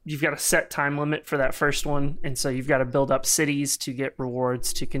you've got a set time limit for that first one, and so you've got to build up cities to get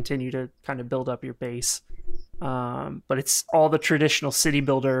rewards to continue to kind of build up your base. But it's all the traditional city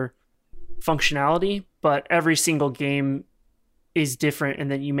builder functionality, but every single game is different,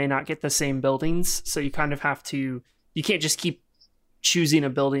 and then you may not get the same buildings. So you kind of have to, you can't just keep choosing a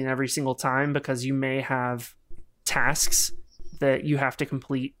building every single time because you may have tasks that you have to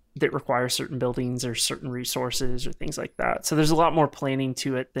complete that require certain buildings or certain resources or things like that. So there's a lot more planning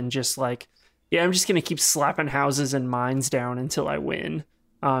to it than just like, yeah, I'm just going to keep slapping houses and mines down until I win.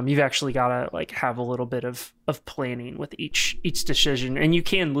 You've actually got to like have a little bit of planning with each decision, and you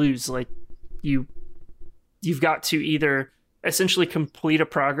can lose. Like you've got to either essentially complete a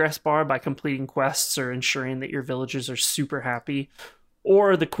progress bar by completing quests or ensuring that your villagers are super happy,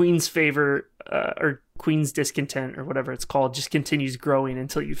 or the queen's favor or queen's discontent or whatever it's called just continues growing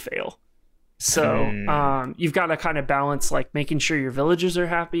until you fail. So you've got to kind of balance like making sure your villagers are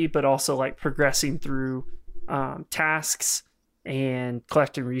happy, but also like progressing through tasks and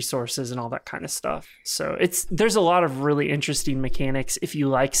collecting resources and all that kind of stuff. So there's a lot of really interesting mechanics. If you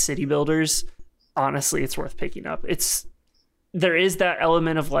like city builders, honestly, it's worth picking up. There is that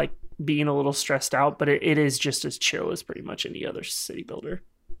element of like being a little stressed out, but it is just as chill as pretty much any other city builder.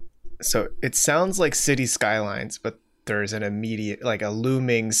 So it sounds like City Skylines, but there's an immediate, like a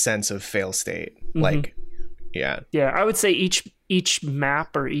looming sense of fail state. Mm-hmm. Like, yeah. Yeah, I would say each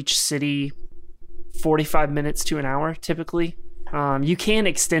map or each city, 45 minutes to an hour, typically. You can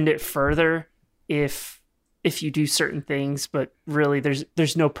extend it further if you do certain things, but really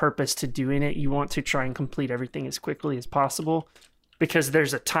there's no purpose to doing it. You want to try and complete everything as quickly as possible because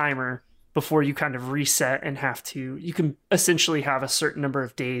there's a timer before you kind of reset and you can essentially have a certain number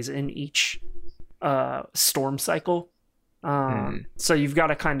of days in each storm cycle. So you've got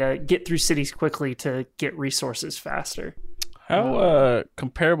to kind of get through cities quickly to get resources faster. How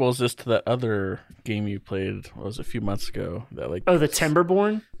comparable is this to that other game you played? What was it, a few months ago? That like the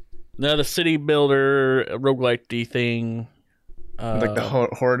Timberborn? No, the city builder roguelike D thing. Like the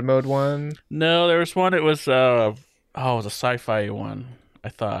horde mode one? No, there was one. It was it was a sci-fi one. I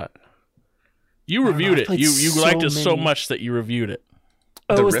thought you reviewed it. You liked it so much that you reviewed it.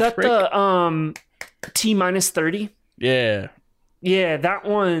 Oh, was that Rift the T-30? Yeah. Yeah, that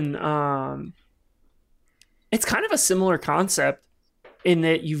one. It's kind of a similar concept in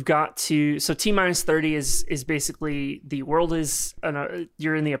that you've got to. So T-30 is basically the world is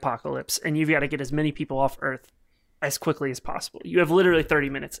you're in the apocalypse and you've got to get as many people off Earth as quickly as possible. You have literally 30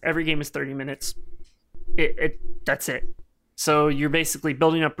 minutes. Every game is 30 minutes. That's it. So you're basically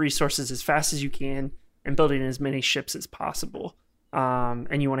building up resources as fast as you can and building as many ships as possible.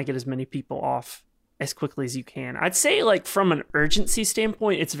 And you want to get as many people off as quickly as you can. I'd say like from an urgency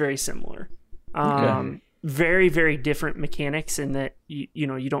standpoint, it's very similar. Okay. Very, very different mechanics in that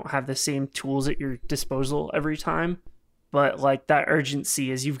you don't have the same tools at your disposal every time. But like that urgency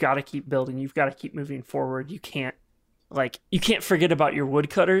is you've got to keep building. You've got to keep moving forward. You can't forget about your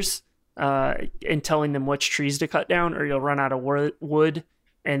woodcutters and telling them which trees to cut down, or you'll run out of wood.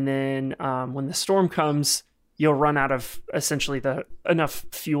 And then when the storm comes, you'll run out of essentially enough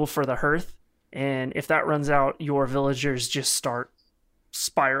fuel for the hearth. And if that runs out, your villagers just start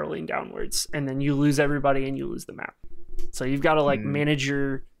spiraling downwards, and then you lose everybody and you lose the map. So you've got to like manage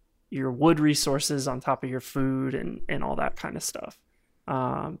your wood resources on top of your food and all that kind of stuff.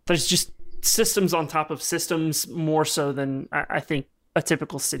 There's just systems on top of systems, more so than I think a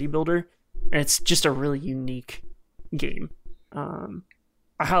typical city builder, and it's just a really unique game.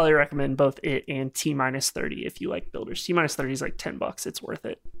 I highly recommend both it and T-30 if you like builders. T-30 is like $10. It's worth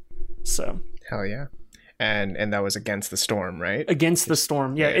it. So hell yeah. And that was Against the Storm, right? Against the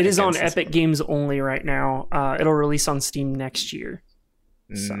Storm. Yeah, it is on Epic Games only right now. It'll release on Steam next year.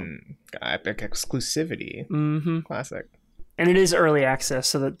 So. Epic exclusivity. Classic. And it is early access,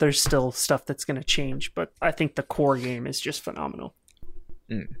 so that there's still stuff that's going to change. But I think the core game is just phenomenal.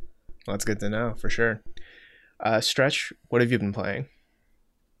 Well, that's good to know, for sure. Stretch, what have you been playing?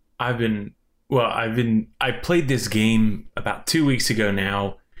 I played this game about 2 weeks ago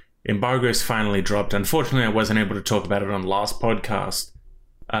now. Embargo's finally dropped. Unfortunately, I wasn't able to talk about it on last podcast.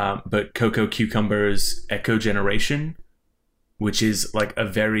 But Coco Cucumber's Echo Generation, which is like a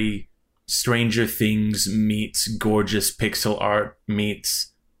very Stranger Things meets gorgeous pixel art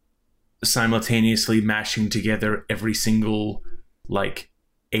meets simultaneously mashing together every single like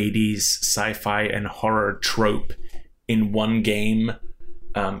 80s sci-fi and horror trope in one game.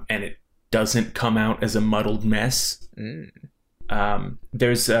 And it doesn't come out as a muddled mess. I know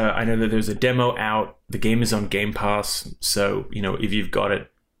that there's a demo out. The game is on Game Pass, so if you've got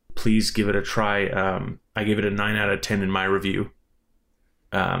it, please give it a try. I gave it a 9 out of 10 in my review.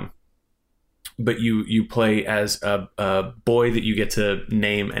 But you play as a boy that you get to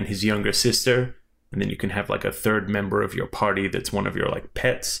name and his younger sister, and then you can have like a third member of your party that's one of your like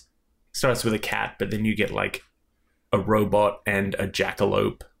pets. Starts with a cat, but then you get like a robot and a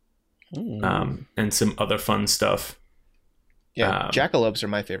jackalope, and some other fun stuff. Yeah, jackalopes are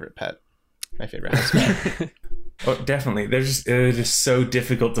my favorite pet. My favorite house pet. Oh, definitely. They're just so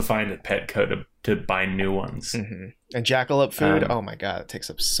difficult to find at Petco to buy new ones. And jackalope food, oh my god, it takes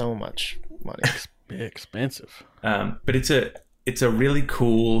up so much money. Expensive. But it's a really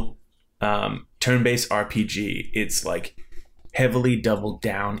cool turn-based RPG. It's like heavily doubled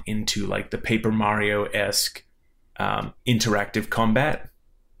down into like the Paper Mario-esque interactive combat.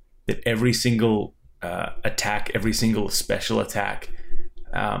 That every single attack, every single special attack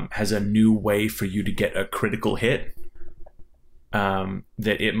has a new way for you to get a critical hit. That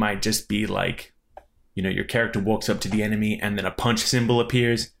it might just be like, your character walks up to the enemy and then a punch symbol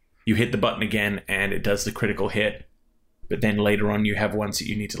appears. You hit the button again and it does the critical hit. But then later on you have ones that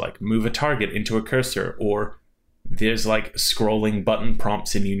you need to like move a target into a cursor, or there's like scrolling button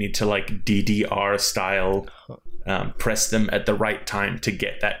prompts and you need to like DDR style press them at the right time to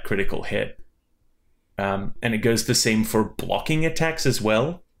get that critical hit. And it goes the same for blocking attacks as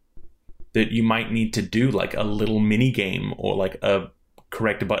well. That you might need to do like a little mini game, or like a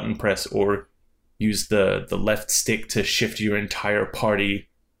correct button press, or use the left stick to shift your entire party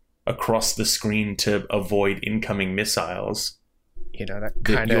across the screen to avoid incoming missiles. That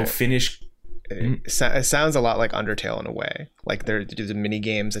kind of you'll finish. It sounds a lot like Undertale in a way. Like there's the mini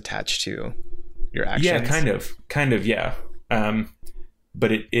games attached to your actions. Yeah, kind of, yeah.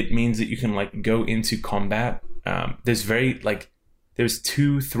 But it means that you can like go into combat. There's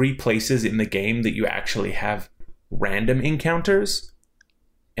 2-3 places in the game that you actually have random encounters,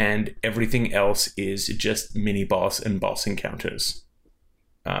 and everything else is just mini boss and boss encounters.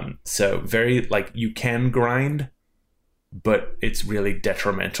 So very like you can grind, but it's really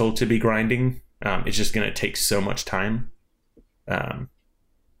detrimental to be grinding. It's just going to take so much time.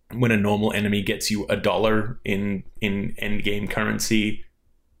 When a normal enemy gets you $1 in end game currency,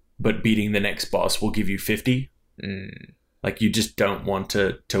 but beating the next boss will give you 50. Like you just don't want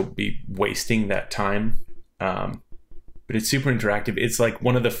to be wasting that time. But it's super interactive. It's like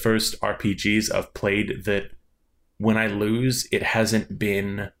one of the first RPGs I've played that when I lose, it hasn't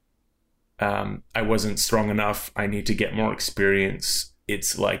been I wasn't strong enough, I need to get more experience.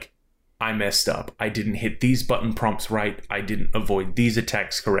 It's like, I messed up. I didn't hit these button prompts right. I didn't avoid these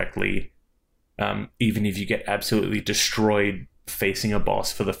attacks correctly. Even if you get absolutely destroyed facing a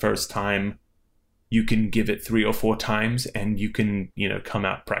boss for the first time, you can give it 3 or 4 times and you can, come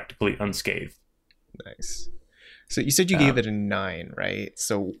out practically unscathed. Nice. So you said you gave it a 9, right?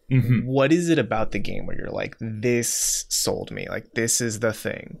 So Mm-hmm. What is it about the game where you're like, this sold me? Like, this is the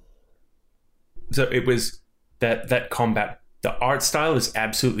thing. So it was that combat. The art style is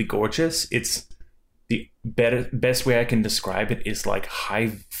absolutely gorgeous. It's the best way I can describe it is like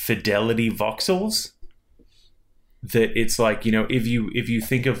high fidelity voxels. That it's like, you know, if you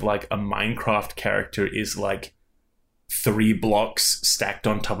think of like a Minecraft character is like 3 blocks stacked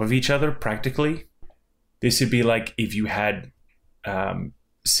on top of each other practically, this would be like if you had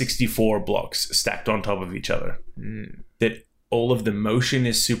 64 blocks stacked on top of each other. That all of the motion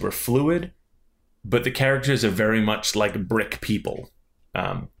is super fluid, but the characters are very much like brick people.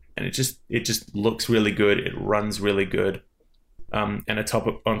 And it just looks really good. It runs really good. And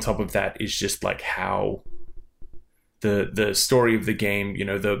on top of that is just like how the story of the game, you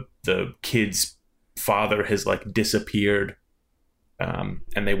know, the kid's father has like disappeared,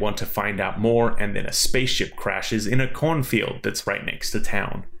 and they want to find out more, and then a spaceship crashes in a cornfield that's right next to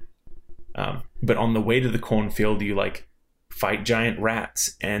town. But on the way to the cornfield, you like fight giant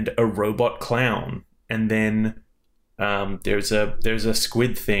rats and a robot clown, and then there's a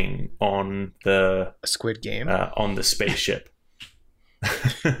squid thing on the Squid Game. On the spaceship.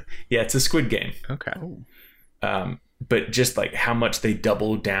 Yeah, it's a Squid Game. Okay. But just like how much they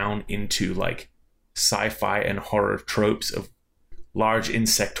double down into like sci-fi and horror tropes of large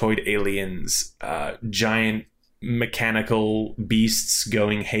insectoid aliens, giant mechanical beasts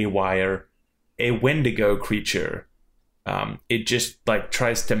going haywire, a Wendigo creature. It just like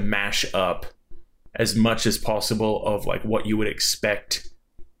tries to mash up as much as possible of like what you would expect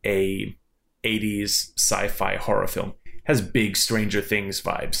a 80s sci-fi horror film. Has big Stranger Things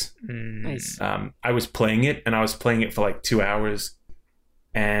vibes. Nice. I was playing it, and I was playing it for like 2 hours,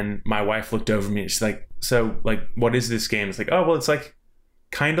 and my wife looked over me and she's like, so like, what is this game? It's like, oh, well, it's like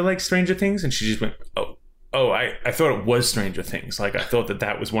kind of like Stranger Things. And she just went, I thought it was Stranger Things. Like, I thought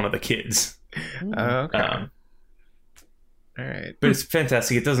that was one of the kids. Okay. All right. But it's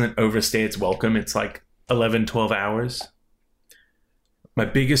fantastic. It doesn't overstay its welcome. It's like 11, 12 hours. My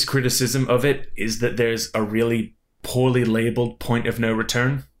biggest criticism of it is that there's a really poorly labeled point of no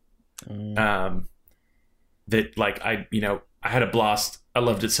return. That like, I had a blast. I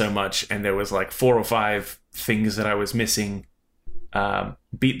loved it so much. And there was like 4 or 5 things that I was missing.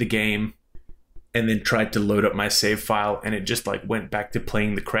 Beat the game and then tried to load up my save file, and it just like went back to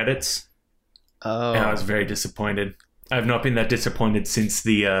playing the credits. Oh. And I was very disappointed. I've not been that disappointed since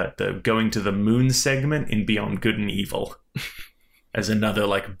the going to the moon segment in Beyond Good and Evil as another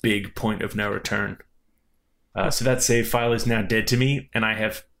like big point of no return. So that save file is now dead to me, and I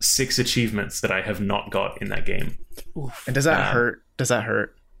have 6 achievements that I have not got in that game. And does that hurt? Does that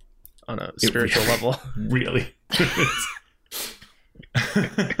hurt on a spiritual level? Really?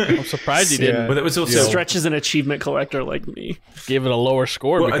 I'm surprised you didn't. But it was also Stretch is an achievement collector like me. give it a lower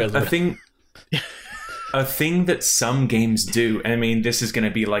score because of it. A thing that some games do, I mean, this is going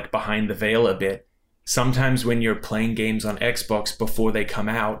to be like behind the veil a bit. Sometimes when you're playing games on Xbox before they come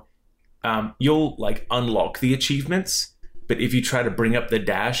out, you'll like unlock the achievements, but if you try to bring up the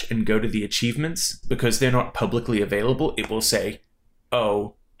dash and go to the achievements, because they're not publicly available, it will say,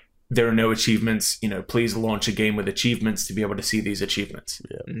 oh, there are no achievements, please launch a game with achievements to be able to see these achievements.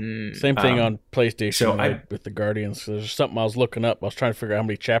 Yeah. Same thing on PlayStation so with the Guardians. There's something I was looking up. I was trying to figure out how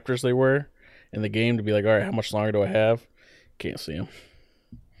many chapters they were in the game to be like, all right, how much longer do I have? Can't see them.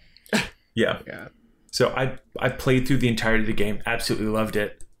 Yeah. So I played through the entirety of the game, absolutely loved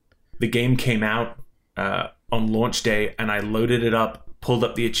it. The game came out on launch day, and I loaded it up, pulled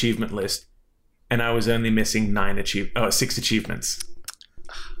up the achievement list, and I was only missing 6 achievements.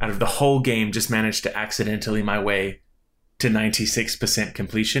 Out of the whole game, just managed to accidentally my way to 96%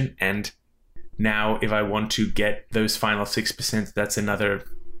 completion. And now if I want to get those final 6%, that's another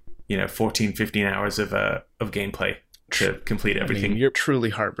 14, 15 hours of gameplay to complete everything. You're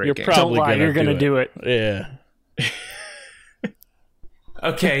truly heartbreaking. You're probably Don't lie, you're gonna gonna do it. Yeah.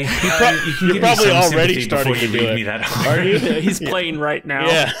 Okay, you're probably already starting to do it. Me that Are you? He's playing right now.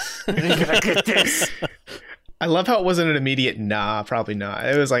 Yeah. I'm gonna get this. I love how it wasn't an immediate nah, probably not.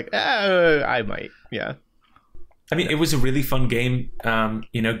 It was like, I might. Yeah. I mean, it was a really fun game.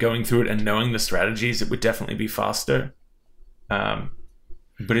 Going through it and knowing the strategies, it would definitely be faster.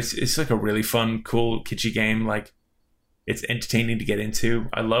 But it's like a really fun, cool, kitschy game. Like, it's entertaining to get into.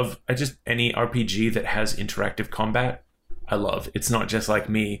 I just any RPG that has interactive combat, I love. It's not just like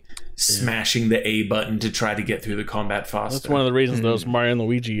me smashing the A button to try to get through the combat faster. That's one of the reasons those Mario and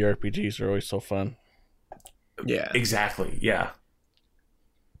Luigi RPGs are always so fun. Yeah. Exactly. Yeah.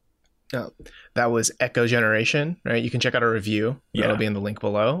 No, that was Echo Generation, right? You can check out our review. Yeah. That'll be in the link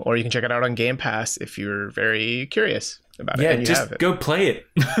below. Or you can check it out on Game Pass if you're very curious about it. Yeah, and you just have it. go play it.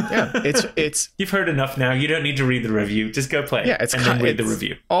 Yeah, it's You've heard enough now. You don't need to read the review. Just go play it. yeah, it's and then read the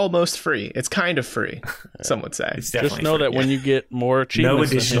review. almost free. It's kind of free, some would say. It's definitely Just know free, that when you get more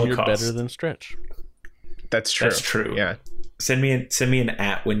achievements, additional you're cost. better than Stretch. That's true. That's true. Yeah. Send me an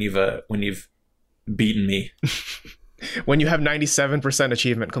at when you've beaten me. When you have 97%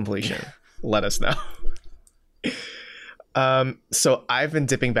 achievement completion, let us know. So I've been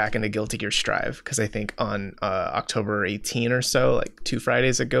dipping back into Guilty Gear Strive because I think on October 18 or so, like 2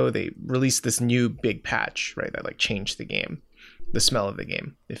 Fridays ago, they released this new big patch, right? That like changed the game, the smell of the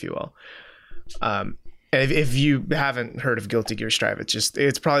game, if you will. And if you haven't heard of Guilty Gear Strive,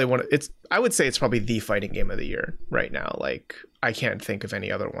 it's probably I would say it's probably the fighting game of the year right now. Like I can't think of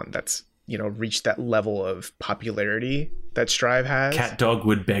any other one that's, reached that level of popularity that Strive has. Cat Dog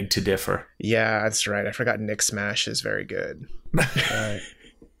would beg to differ. Yeah, that's right. I forgot Nick Smash is very good. Right.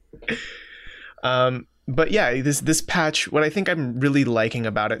 But yeah, this patch, what I think I'm really liking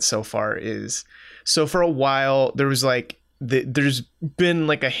about it so far is, so for a while there was like there's been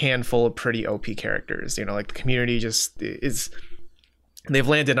like a handful of pretty OP characters. Like the community just is. They've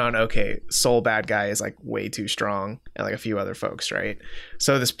landed on, okay, Soul Bad Guy is like way too strong, and like a few other folks, right?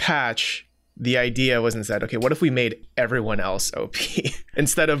 So this patch, the idea was instead, okay, what if we made everyone else OP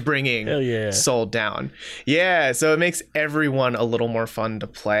instead of bringing Soul down? Yeah, so it makes everyone a little more fun to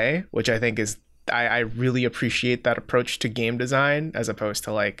play, which I think is, I really appreciate that approach to game design, as opposed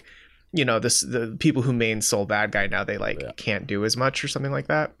to like, the people who main Soul Bad Guy now, they can't do as much or something like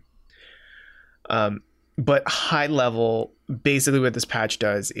that. But high level, basically what this patch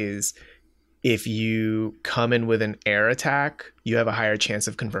does is if you come in with an air attack, you have a higher chance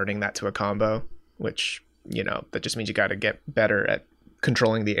of converting that to a combo, which, that just means you got to get better at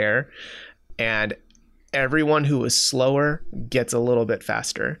controlling the air. And everyone who is slower gets a little bit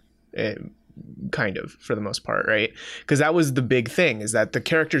faster, kind of, for the most part, right? Because that was the big thing, is that the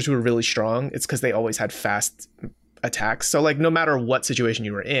characters who were really strong, it's because they always had fast attacks. So like no matter what situation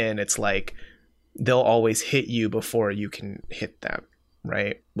you were in, it's like they'll always hit you before you can hit them,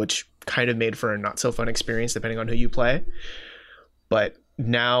 right? Which kind of made for a not so fun experience depending on who you play. But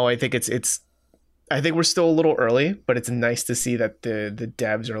now I think I think we're still a little early, but it's nice to see that the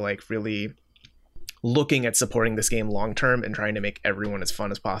devs are like really looking at supporting this game long term and trying to make everyone as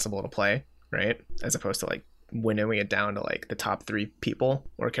fun as possible to play, right? As opposed to like winnowing it down to like the top 3 people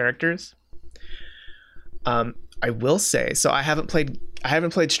or characters. I will say, so I haven't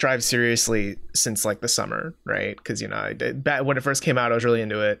played Strive seriously since like the summer, right? Because when it first came out, I was really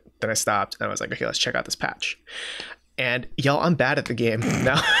into it. Then I stopped, and I was like, okay, let's check out this patch. And y'all, I'm bad at the game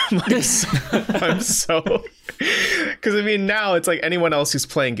now. I'm so, because I mean now it's like anyone else who's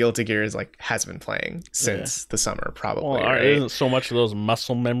playing Guilty Gear is like has been playing since the summer, probably. Well, right? There isn't so much of those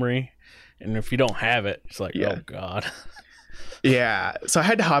muscle memory, and if you don't have it, it's like, oh god. Yeah, so I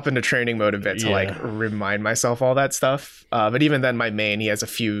had to hop into training mode a bit to like remind myself all that stuff. But even then, my main, he has a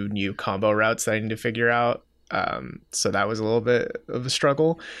few new combo routes that I need to figure out. So that was a little bit of a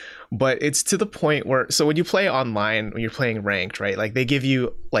struggle. But it's to the point where, so when you play online, when you're playing ranked, right, like they give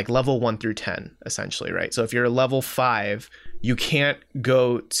you like level 1 through 10, essentially, right? So if you're level 5, you can't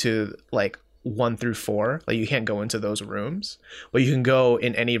go to like 1 through 4. Like you can't go into those rooms, but you can go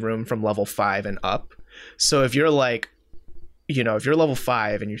in any room from level 5 and up. So if you're like, if you're level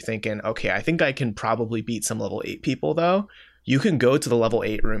 5 and you're thinking, okay, I think I can probably beat some level 8 people though, you can go to the level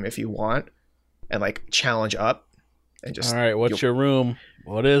 8 room if you want and like challenge up and just, all right, what's your room?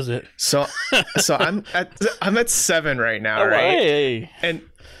 What is it? So I'm at 7 right now, right? Hey. And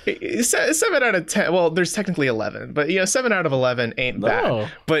it's 7 out of 10. Well, there's technically 11, but 7 out of 11 ain't bad.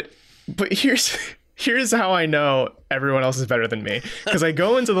 But here's how I know everyone else is better than me, because I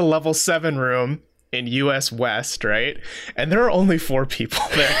go into the level 7 room in US West, right? And there are only 4 people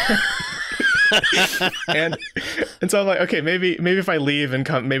there. and so I'm like, okay, maybe if I leave and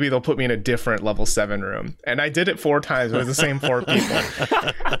come, maybe they'll put me in a different level 7 room. And I did it 4 times. It was the same 4 people.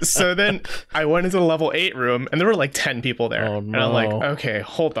 So then I went into the level 8 room and there were like 10 people there. Oh, no. And I'm like, okay,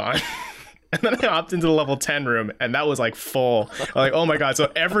 hold on. And then I hopped into the level 10 room and that was like full. I'm like, oh my God.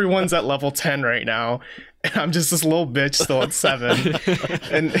 So everyone's at level 10 right now. And I'm just this little bitch still at 7.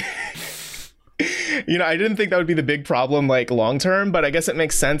 And I didn't think that would be the big problem like long term, but I guess it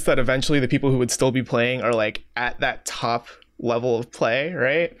makes sense that eventually the people who would still be playing are like at that top level of play,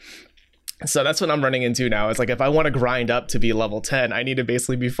 right? So that's what I'm running into now. It's like if I want to grind up to be level 10, I need to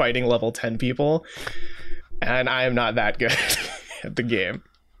basically be fighting level 10 people, and I am not that good at the game.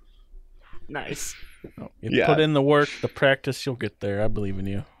 Nice. You put in the work, the practice, you'll get there. I believe in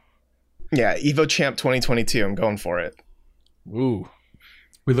you. Yeah, Evo Champ 2022. I'm going for it. Ooh.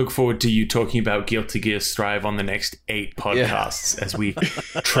 We look forward to you talking about Guilty Gear Strive on the next 8 podcasts as we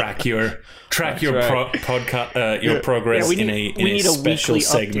track your podcast, your progress in a special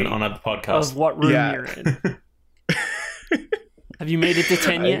segment on our podcast of what room you're in. Have you made it to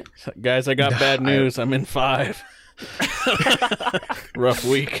 10 yet? Guys, I got bad news. I'm in 5. Rough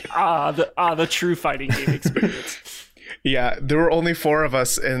week. The true fighting game experience. Yeah, there were only 4 of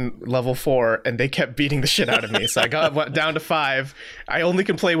us in level 4, and they kept beating the shit out of me. So I went down to 5. I only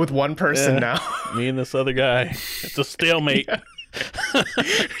can play with one person now. Me and this other guy. It's a stalemate.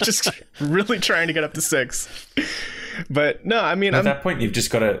 Just really trying to get up to 6. But no, I mean, at that point, you've just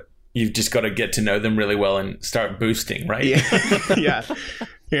got to get to know them really well and start boosting, right?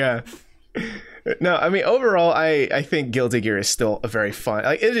 Yeah. No, I mean, overall, I think Guilty Gear is still a very fun,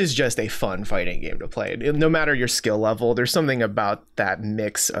 like, it is just a fun fighting game to play. No matter your skill level, there's something about that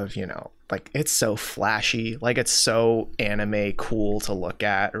mix of, like, it's so flashy, like, it's so anime cool to look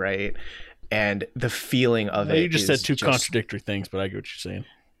at, right? And the feeling of it. You just said two contradictory things, but I get what you're saying.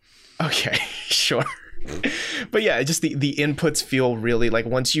 Okay, sure. But yeah, just the inputs feel really like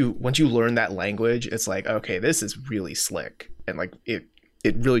once you learn that language, it's like, okay, this is really slick, and like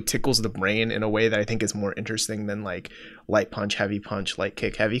it really tickles the brain in a way that I think is more interesting than like light punch, heavy punch, light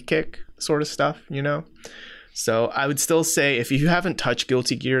kick, heavy kick sort of stuff, So I would still say if you haven't touched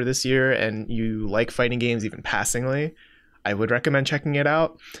Guilty Gear this year and you like fighting games even passingly, I would recommend checking it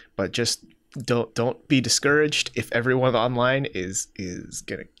out. But just don't be discouraged if everyone online is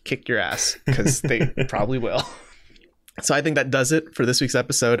gonna kick your ass, because they probably will. So I think that does it for this week's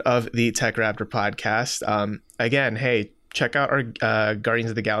episode of the Tech Raptor podcast. Again, hey, check out our Guardians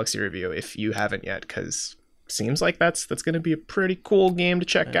of the Galaxy review if you haven't yet, because seems like that's going to be a pretty cool game to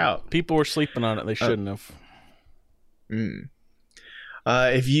check out. People were sleeping on it. They shouldn't have.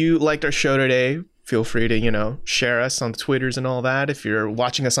 If you liked our show today, feel free to, share us on Twitters and all that. If you're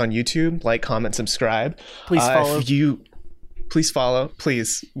watching us on YouTube, like, comment, subscribe. Please follow. Please follow.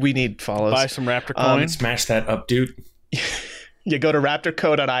 Please. We need follows. Buy some Raptor coins. Smash that up, dude. You go to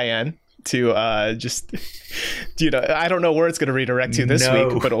raptorco.in to just, I don't know where it's going to redirect to this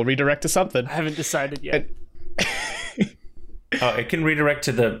week, but it'll redirect to something. I haven't decided yet. It can redirect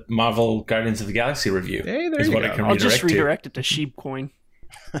to the Marvel Guardians of the Galaxy review. Hey, there you go. I'll just redirect it to Sheepcoin.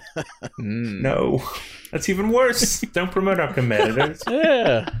 No, that's even worse. Don't promote our competitors.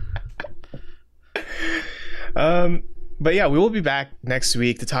 Yeah. But yeah, we will be back next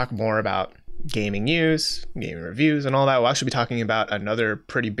week to talk more about gaming news, gaming reviews, and all that. We'll actually be talking about another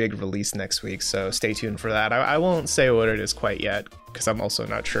pretty big release next week, so stay tuned for that. I won't say what it is quite yet, because I'm also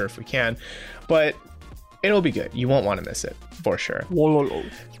not sure if we can, but it'll be good. You won't want to miss it, for sure.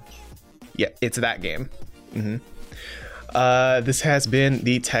 Yeah, it's that game. This has been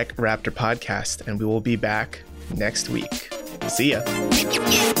the Tech Raptor podcast, and we will be back next week. See ya.